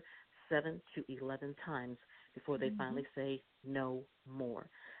abuser 7 to 11 times before they finally say no more.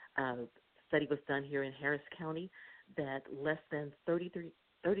 Study was done here in Harris County that less than 33%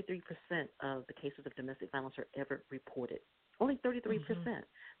 of the cases of domestic violence are ever reported. Only 33%.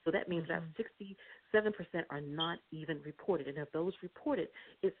 So that means that 67% are not even reported. And of those reported,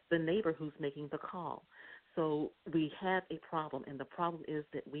 it's the neighbor who's making the call. So we have a problem, and the problem is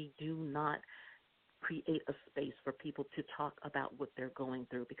that we do not create a space for people to talk about what they're going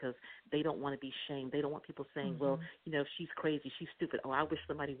through, because they don't want to be shamed. They don't want people saying, well, she's crazy, she's stupid. Oh, I wish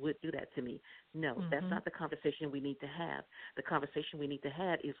somebody would do that to me. No, that's not the conversation we need to have. The conversation we need to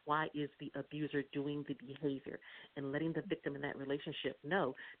have is, why is the abuser doing the behavior, and letting the victim in that relationship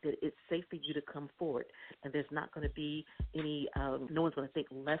know that it's safe for you to come forward, and there's not going to be any, no one's going to think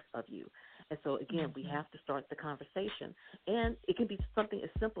less of you. And so, again, we have to start the conversation. And it can be something as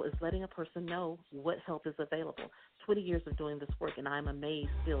simple as letting a person know what help is available. 20 years of doing this work, and I'm amazed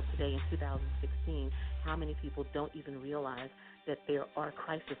still today in 2016 how many people don't even realize that there are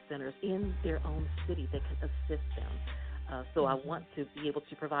crisis centers in their own city that can assist them. So I want to be able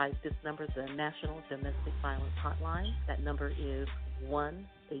to provide this number, the National Domestic Violence Hotline. That number is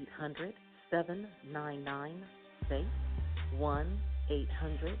 1-800-799-SAFE,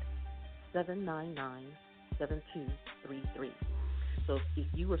 1-800-799-7233. So if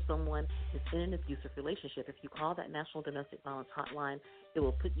you or someone is in an abusive relationship, if you call that National Domestic Violence Hotline, it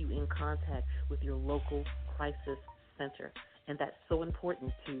will put you in contact with your local crisis center. And that's so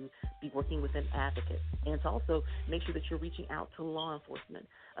important, to be working with an advocate, and to also make sure that you're reaching out to law enforcement.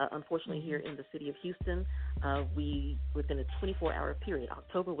 Unfortunately, here in the city of Houston, within a 24-hour period,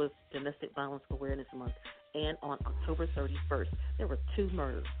 October was Domestic Violence Awareness Month, and on October 31st, there were 2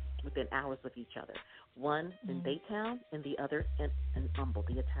 murders within hours of each other. One in Baytown and the other in Humble,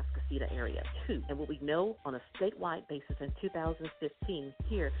 the Atascocita area, 2. And what we know on a statewide basis in 2015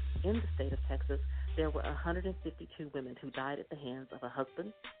 here in the state of Texas, there were 152 women who died at the hands of a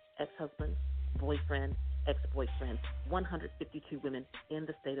husband, ex-husband, boyfriend, ex-boyfriend. 152 women in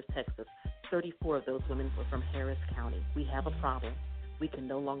the state of Texas. 34 of those women were from Harris County. We have a problem. We can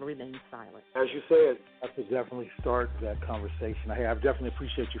no longer remain silent. As you said, I have to definitely start that conversation. I definitely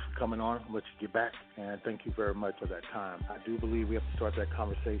appreciate you for coming on. I'll let you get back, and thank you very much for that time. I do believe we have to start that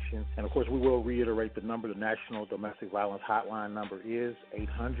conversation. And, of course, we will reiterate the number. The National Domestic Violence Hotline number is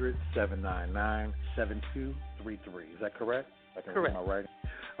 800-799-7233. Is that correct? Correct. Am I right?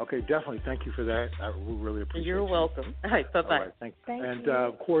 Okay, definitely. Thank you for that. We really appreciate it. You're welcome. All right, bye-bye. All right, thank you. And, you.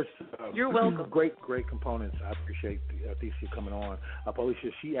 Of course, you're welcome. Great components. I appreciate Thecia coming on. Alicia,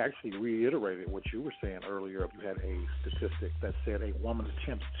 she actually reiterated what you were saying earlier. You had a statistic that said a woman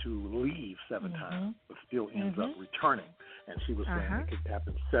attempts to leave 7 times, but still ends up returning. And she was saying it could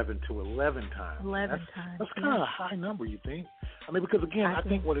happen 7 to 11 times. 11 times. That's kind of a high number, you think? I mean, because, again, I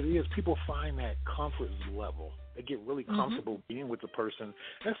think what it is, people find that comfort level. They get really comfortable being with the person.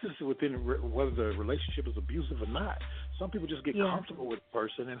 That's just within whether the relationship is abusive or not. Some people just get comfortable with the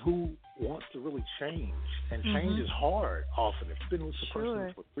person, and who wants to really change? And change is hard often. If you've been with the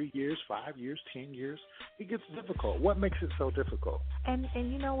person for 3 years, 5 years, 10 years, it gets difficult. What makes it so difficult? And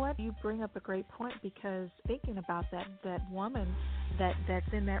you know what? You bring up a great point, because thinking about that woman that's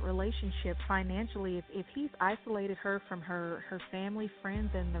in that relationship financially, if he's isolated her from her family, friends,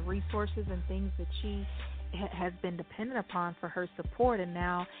 and the resources and things that she has been dependent upon for her support, and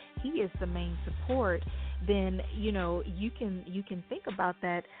now he is the main support, then you can think about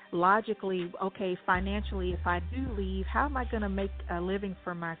that logically. Okay, financially, if I do leave, how am I going to make a living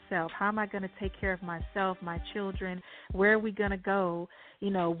for myself? How am I going to take care of myself, my children? Where are we going to go?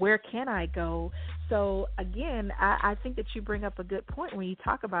 Where can I go? So again, I think that you bring up a good point when you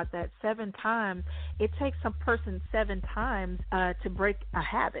talk about that 7 times. It takes some person 7 times to break a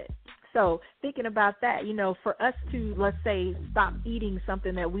habit. So thinking about that, for us to, let's say, stop eating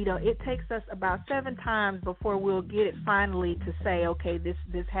something that we don't, it takes us about 7 times before we'll get it finally to say, okay,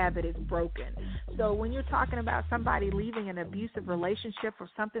 this habit is broken. So when you're talking about somebody leaving an abusive relationship or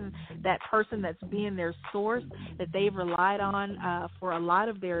something, that person that's being their source that they've relied on for a lot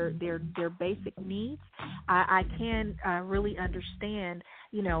of their basic needs, I can really understand,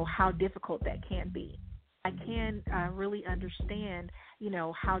 how difficult that can be. I can really understand,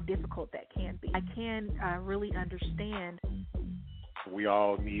 how difficult that can be. I can really understand. We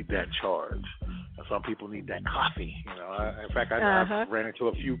all need that charge. Some people need that coffee. In fact, I've ran into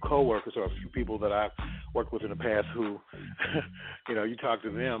a few coworkers or a few people that I've worked with in the past who, you talk to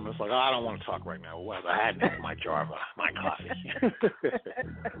them, it's like, I don't want to talk right now. Well, I had my jar of my coffee.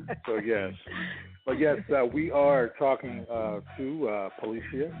 So yes. But yes, we are talking to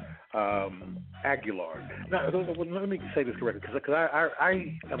Policia Aguilar. Now, let me say this correctly, because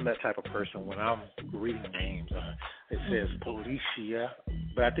I am that type of person. When I'm reading names, it says Policia,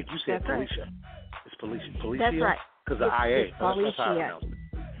 but I think you said Policia. Right. It's Policia. That's right. Because the IA. That's how I pronounce it.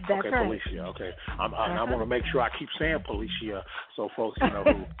 That's right. Policia. Okay. I want to make sure I keep saying Policia so folks know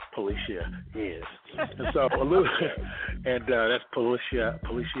who Policia is. And so that's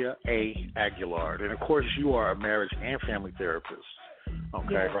Policia A. Aguilar. And of course, you are a marriage and family therapist.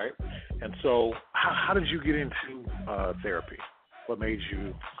 Okay, right? And so, how did you get into therapy? What made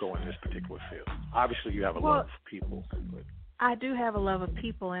you go in this particular field? Obviously, you have a love for people. But I do have a love of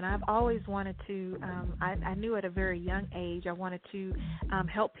people, and I've always wanted to, I knew at a very young age I wanted to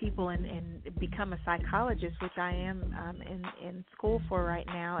help people and become a psychologist, which I am in school for right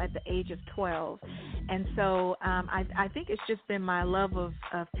now at the age of 12. And so I think it's just been my love of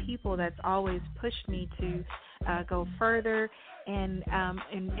people that's always pushed me to go further. And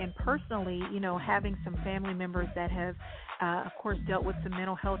personally, having some family members that have, of course, dealt with some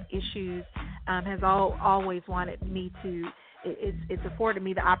mental health issues has always wanted me to. It's afforded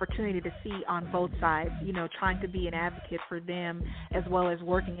me the opportunity to see on both sides, trying to be an advocate for them as well as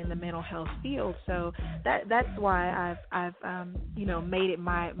working in the mental health field. So that's why I've made it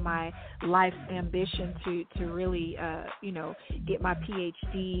my life's ambition to really get my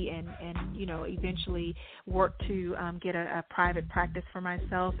PhD and eventually work to get a private practice for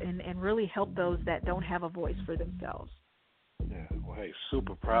myself and really help those that don't have a voice for themselves. Yeah, well, hey,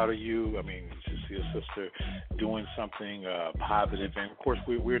 super proud of you. I mean, to see a sister doing something positive, and of course,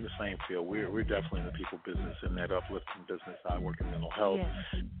 we're in the same field. We're definitely in the people business, in that uplifting business. I work in mental health,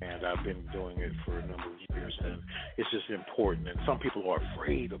 and I've been doing it for a number of years, and it's just important. And some people are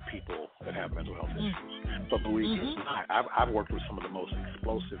afraid of people that have mental health issues, but believe it or not, I've worked with some of the most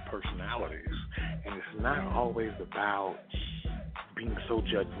explosive personalities, and it's not always about being so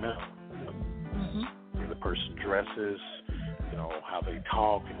judgmental. The person dresses, how they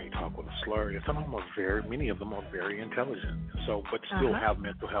talk, and they talk with a slur. And many of them are very intelligent. So, but still have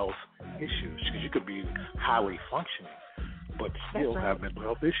mental health issues, because you could be highly functioning, but still have mental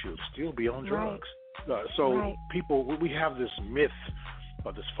health issues, still be on drugs. People, we have this myth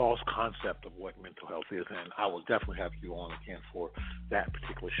or this false concept of what mental health is, and I will definitely have you on again for that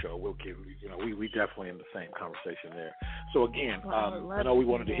particular show. We'll give we definitely in the same conversation there. So again, I know we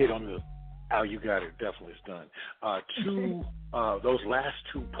wanted to hit on the. Oh, you got it. Definitely, it's done. Those last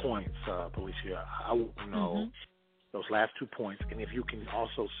 2 points, Policia, I want to know those last 2 points, and if you can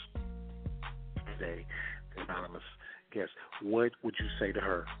also say, the anonymous guest, what would you say to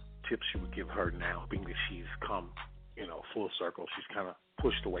her, tips you would give her now, being that she's come, full circle, she's kind of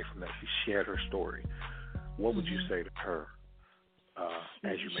pushed away from that, she shared her story. What would you say to her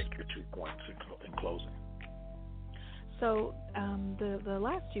as you make your 2 points in closing? So the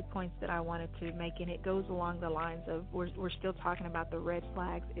last 2 points that I wanted to make, and it goes along the lines of we're still talking about the red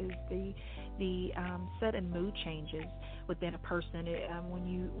flags, is the sudden mood changes within a person.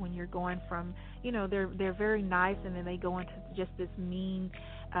 When you're going from they're very nice, and then they go into just this mean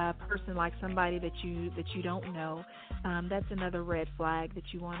person, like somebody that you don't know. That's another red flag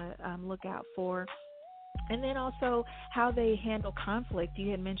that you want to look out for. And then also how they handle conflict.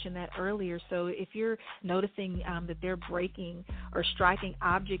 You had mentioned that earlier. So if you're noticing that they're breaking or striking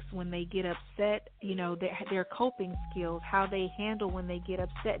objects when they get upset, their coping skills, how they handle when they get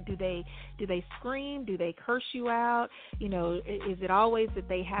upset. Do they scream? Do they curse you out? Is it always that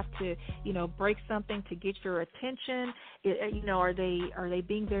they have to break something to get your attention? Are they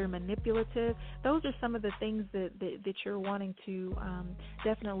being very manipulative? Those are some of the things that you're wanting to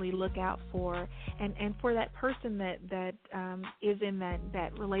definitely look out for. And for that person that is in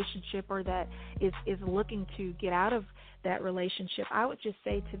that relationship, or that is looking to get out of that relationship, I would just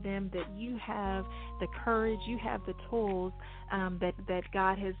say to them that you have the courage, you have the tools that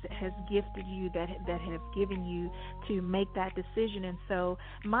God has gifted you, that have given you to make that decision. And so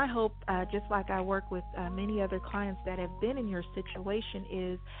my hope, just like I work with many other clients that have been in your situation,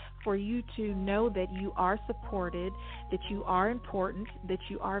 is for you to know that you are supported, that you are important, that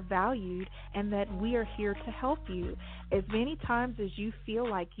you are valued, and that we are here to help you. As many times as you feel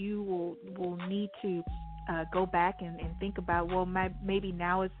like you will need to go back and think about, maybe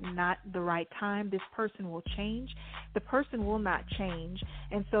now is not the right time, this person will change. The person will not change.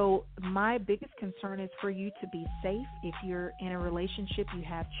 And so my biggest concern is for you to be safe. If you're in a relationship, you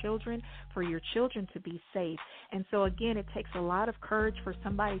have children, for your children to be safe. And so again, it takes a lot of courage for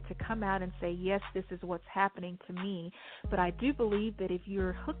somebody to come out and say, yes, this is what's happening to me. But I do believe that if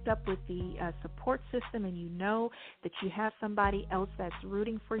you're hooked up with the support system, and you know that you have somebody else that's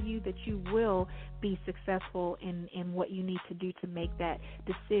rooting for you, that you will be successful in what you need to do to make that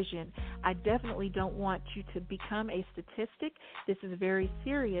decision. I definitely don't want you to become a statistic. This is very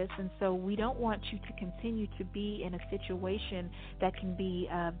serious, and so we don't want you to continue to be in a situation that can be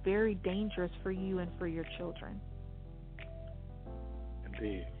very dangerous for you and for your children.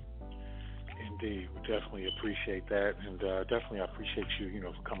 Indeed. We definitely appreciate that, and definitely I appreciate you,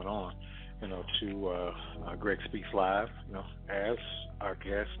 for coming on, to Greg Speaks Live, as our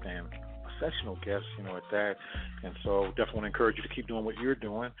guest and sessional guest, at that. And so definitely want to encourage you to keep doing what you're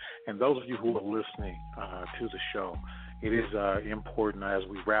doing. And those of you who are listening to the show, it is important as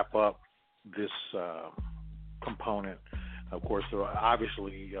we wrap up this component. Of course,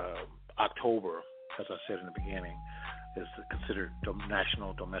 obviously, October, as I said in the beginning, is considered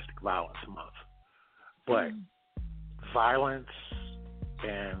National Domestic Violence Month. But violence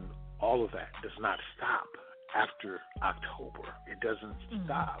and all of that does not stop after October. It doesn't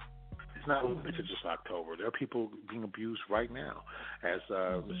stop. It's not limited to just October. There are people being abused right now. As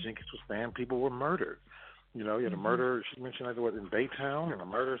Ms. Jenkins was saying, people were murdered. You had a murder, she mentioned in Baytown, and a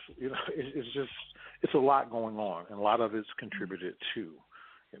murder, it's a lot going on, and a lot of it's contributed to.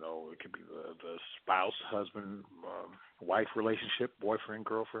 It could be the spouse, husband, wife relationship, boyfriend,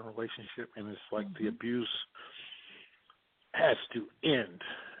 girlfriend relationship, and it's like the abuse has to end.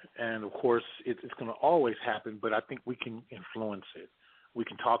 And, of course, it's going to always happen, but I think we can influence it. We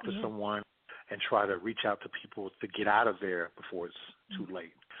can talk to someone and try to reach out to people to get out of there before it's too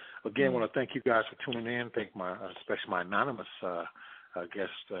late. Again, I want to thank you guys for tuning in. Thank especially my anonymous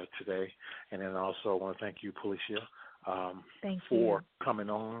guest today. And then also I want to thank you, Policia, for coming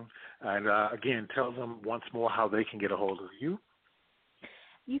on. And, again, tell them once more how they can get a hold of you.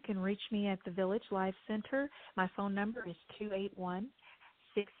 You can reach me at the Village Life Center. My phone number is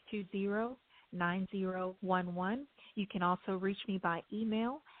 281-620-9011. You can also reach me by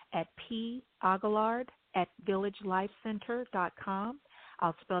email at paugillard@villagelifecenter.com.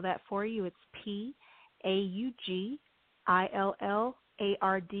 I'll spell that for you. It's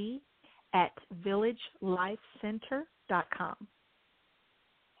PAUGILLARD@villagelifecenter.com.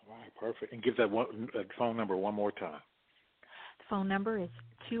 All right, perfect. And give that phone number one more time. The phone number is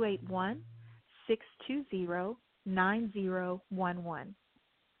 281-620-9011.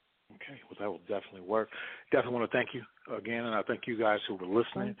 Okay, well, that will definitely work. Definitely want to thank you again, and I thank you guys who were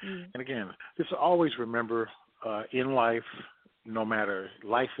listening. And again, just always remember, in life, no matter,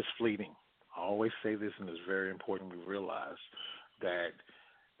 life is fleeting. I always say this, and it's very important we realize that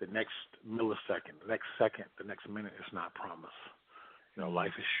the next millisecond, the next second, the next minute is not promised.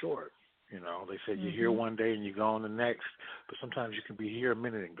 Life is short. They said you're here one day and you're gone the next, but sometimes you can be here a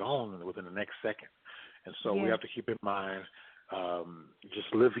minute and gone within the next second. And so we have to keep in mind,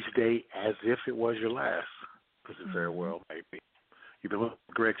 just live each day as if it was your last, because it very well may be. You've been listening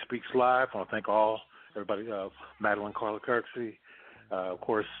to Greg Speaks Live. I want to thank everybody, Madeline Carla Kirksey, of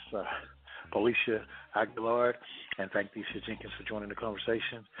course, Felicia Aguilar, and thank Decia Jenkins for joining the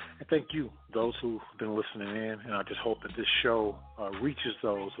conversation. And thank you, those who've been listening in. And I just hope that this show reaches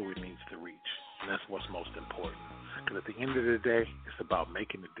those who it needs to reach. And that's what's most important. Because at the end of the day, it's about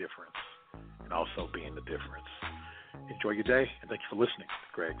making the difference and also being the difference. Enjoy your day, and thank you for listening to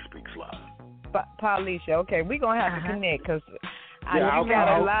Greg Speaks Live. Alicia, okay, we're going to have to connect because you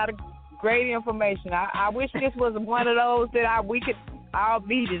got a lot of great information. I wish this was one of those that we could all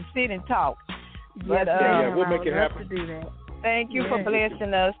meet and sit and talk. But, we'll make it happen. To do that. Thank you for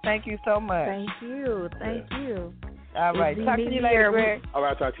blessing us. Thank you so much. Thank you. All right. Talk to you later, Greg. All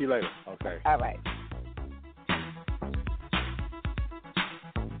right, talk to you later. Okay. All right.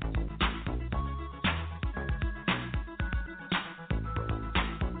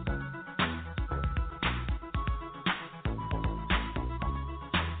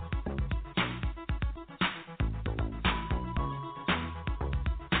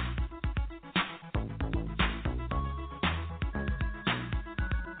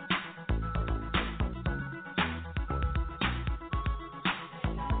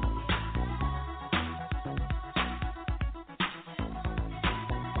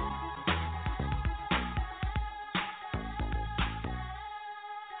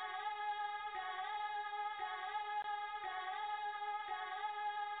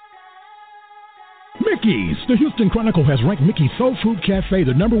 Mickey's. The Houston Chronicle has ranked Mickey's Soul Food Cafe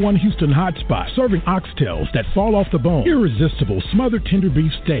the #1 Houston hotspot, serving oxtails that fall off the bone, irresistible smothered tender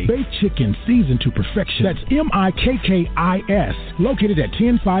beef steak, baked chicken seasoned to perfection. That's MIKKIS, located at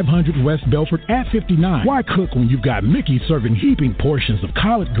 10500 West Belford at 59. Why cook when you've got Mickey's serving heaping portions of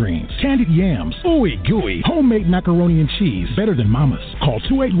collard greens, candied yams, ooey gooey, homemade macaroni and cheese, better than mama's. Call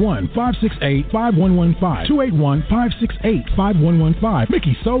 281-568-5115, 281-568-5115.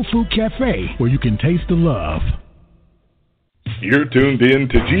 Mickey's Soul Food Cafe, where you can taste the love. You're tuned in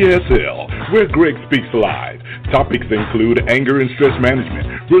to GSL, where Greg Speaks Live. Topics include anger and stress management,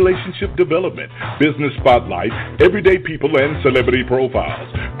 relationship development, business spotlight, everyday people, and celebrity profiles.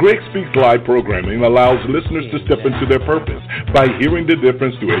 Greg Speaks Live programming allows listeners to step into their purpose by hearing the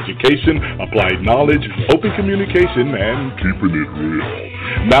difference to education, applied knowledge, open communication, and keeping it real.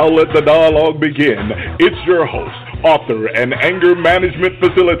 Now let the dialogue begin. It's your host, author, and anger management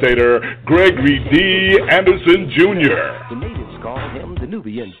facilitator, Gregory D. Anderson, Jr. The natives call him the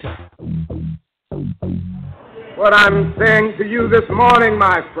Nubian Tuck. What I'm saying to you this morning,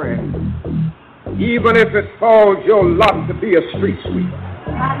 my friend, even if it falls your lot to be a street sweeper,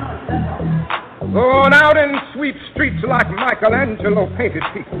 go on out and sweep streets like Michelangelo painted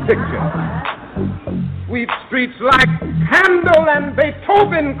pictures. Sweep streets like Handel and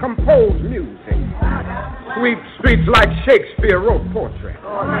Beethoven composed music. Sweep streets like Shakespeare wrote poetry.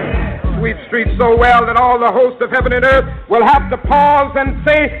 Sweep streets so well that all the hosts of heaven and earth will have to pause and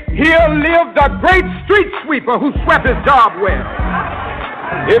say, here lived a great street sweeper who swept his job well.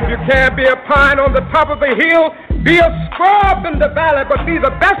 If you can't be a pine on the top of the hill, be a scrub in the valley, but be the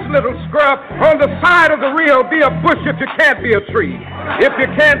best little scrub on the side of the rill. Be a bush if you can't be a tree. If you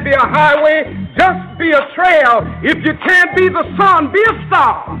can't be a highway, just be a trail. If you can't be the sun, be a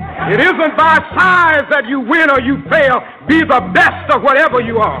star. It isn't by size that you win or you fail. Be the best of whatever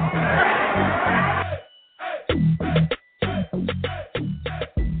you are.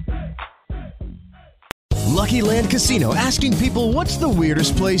 Lucky Land Casino, asking people, what's the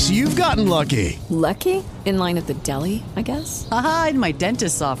weirdest place you've gotten lucky? Lucky? In line at the deli, I guess? Aha, in my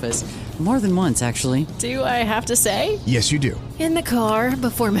dentist's office. More than once, actually. Do I have to say? Yes, you do. In the car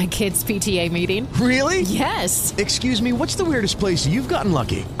before my kids' PTA meeting. Really? Yes. Excuse me, what's the weirdest place you've gotten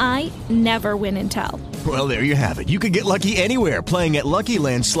lucky? I never win and tell. Well, there you have it. You can get lucky anywhere, playing at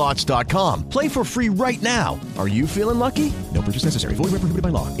LuckyLandSlots.com. Play for free right now. Are you feeling lucky? No purchase necessary. Void where prohibited by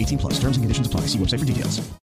law. 18+. Terms and conditions apply. See website for details.